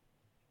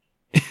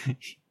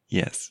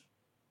 Yes.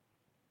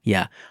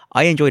 Yeah,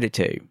 I enjoyed it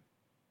too.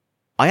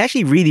 I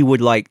actually really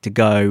would like to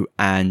go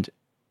and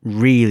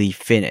really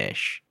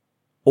finish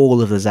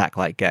all of the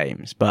Zach-like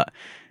games. But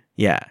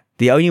yeah,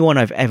 the only one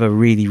I've ever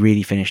really,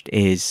 really finished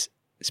is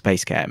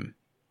Space Chem,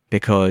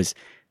 because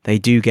they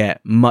do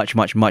get much,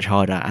 much, much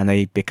harder and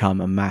they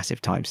become a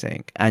massive time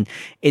sink. And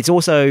it's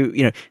also,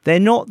 they're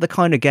not the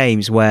kind of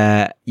games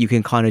where you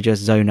can kind of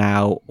just zone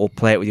out or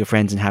play it with your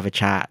friends and have a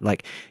chat.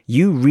 Like,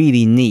 you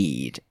really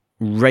need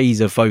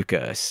razor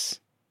focus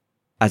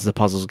as the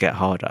puzzles get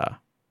harder.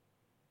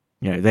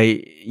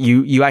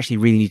 You actually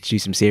really need to do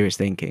some serious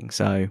thinking.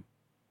 So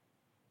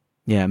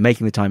yeah,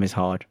 making the time is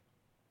hard.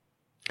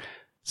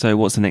 So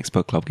what's the next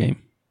book club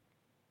game?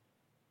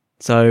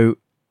 So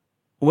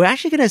we're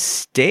actually going to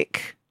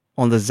stick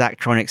on the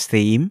Zachtronics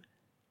theme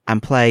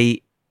and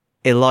play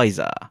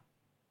Eliza,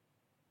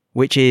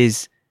 which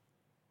is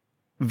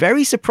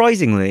very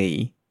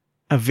surprisingly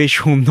a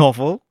visual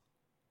novel.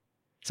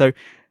 So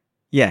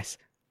yes,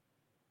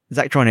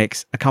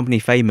 Zachtronics, a company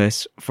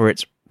famous for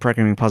its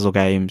programming puzzle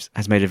games,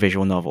 has made a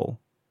visual novel.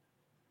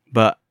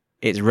 But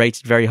it's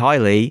rated very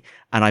highly,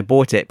 and I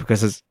bought it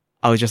because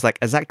I was just like,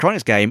 a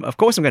Zachtronics game, of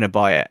course I'm going to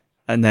buy it.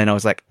 And then I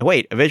was like,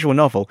 wait, a visual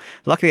novel?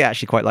 Luckily, I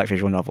actually quite like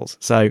visual novels.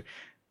 So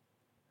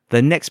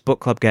the next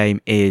book club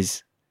game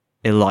is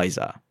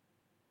Eliza.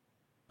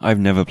 I've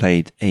never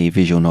played a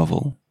visual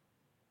novel.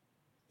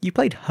 You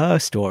played Her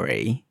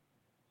Story.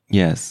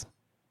 Yes.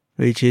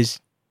 Which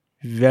is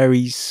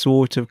very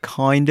sort of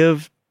kind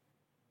of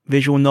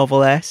visual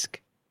novel-esque.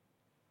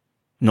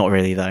 Not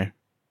really, though.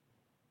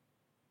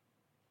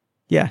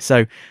 Yeah,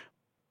 so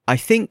I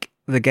think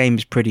the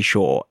game's pretty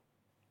short.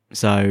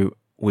 So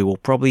we will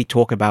probably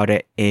talk about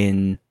it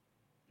in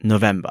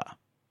November.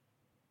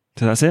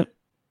 So that's it?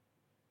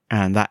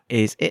 And that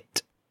is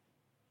it.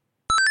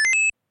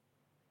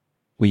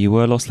 We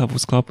were Lost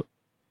Levels Club.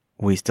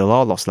 We still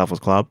are Lost Levels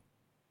Club.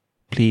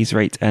 Please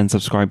rate and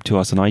subscribe to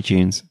us on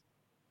iTunes.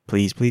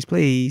 Please, please,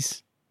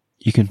 please.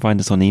 You can find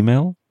us on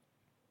email.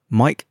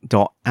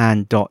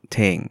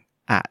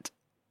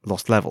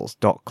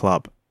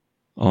 mike.and.ting@lostlevels.club.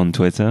 On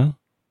Twitter.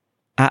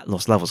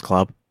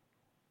 @lostlevelsclub.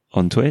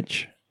 On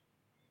Twitch.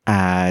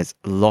 As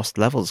Lost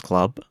Levels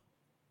Club.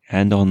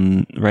 And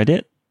on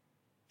Reddit.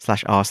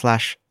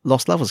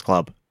 /r/Lost Levels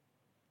Club.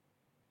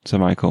 So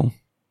Michael,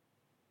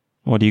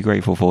 what are you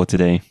grateful for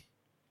today?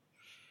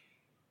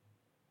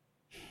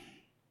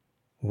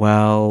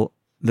 Well,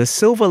 the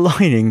silver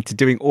lining to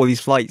doing all these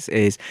flights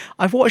is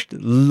I've watched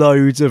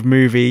loads of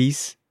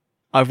movies.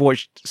 I've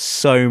watched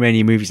so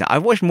many movies now.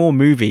 I've watched more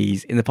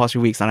movies in the past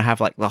few weeks than I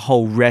have like the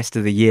whole rest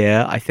of the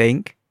year, I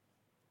think.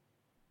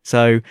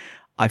 So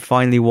I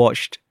finally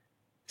watched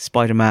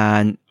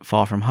Spider-Man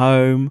Far From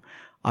Home.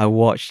 I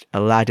watched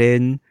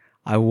Aladdin.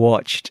 I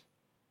watched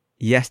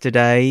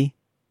Yesterday.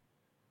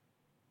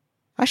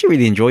 I actually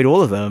really enjoyed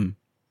all of them.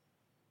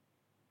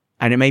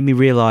 And it made me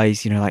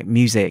realize, like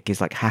music is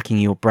like hacking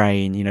your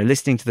brain,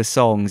 listening to the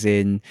songs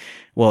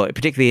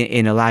particularly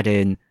in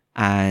Aladdin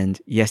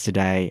and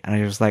Yesterday. And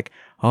I was like,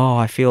 oh,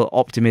 I feel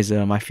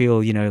optimism. I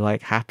feel,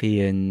 like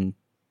happy and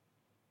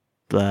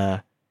blah.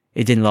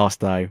 It didn't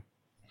last though.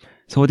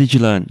 So what did you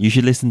learn? You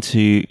should listen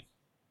to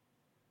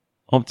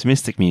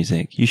optimistic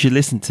music. You should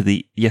listen to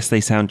the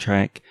Yesterday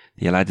soundtrack,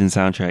 the Aladdin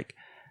soundtrack,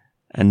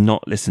 and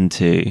not listen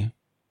to,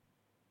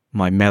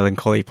 My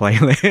melancholy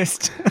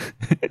playlist.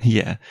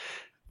 yeah,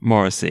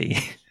 Morrissey.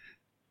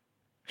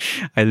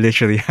 I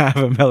literally have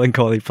a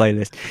melancholy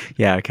playlist.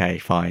 Yeah, okay,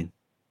 fine.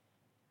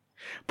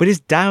 But it's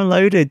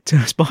downloaded to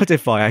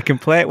Spotify. I can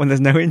play it when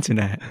there's no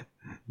internet.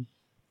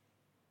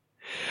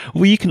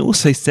 Well, you can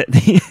also set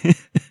the...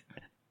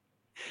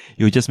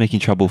 You're just making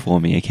trouble for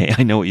me, okay?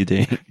 I know what you're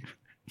doing.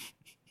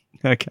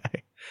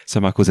 Okay. So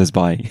Michael says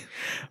bye.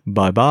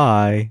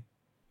 Bye-bye.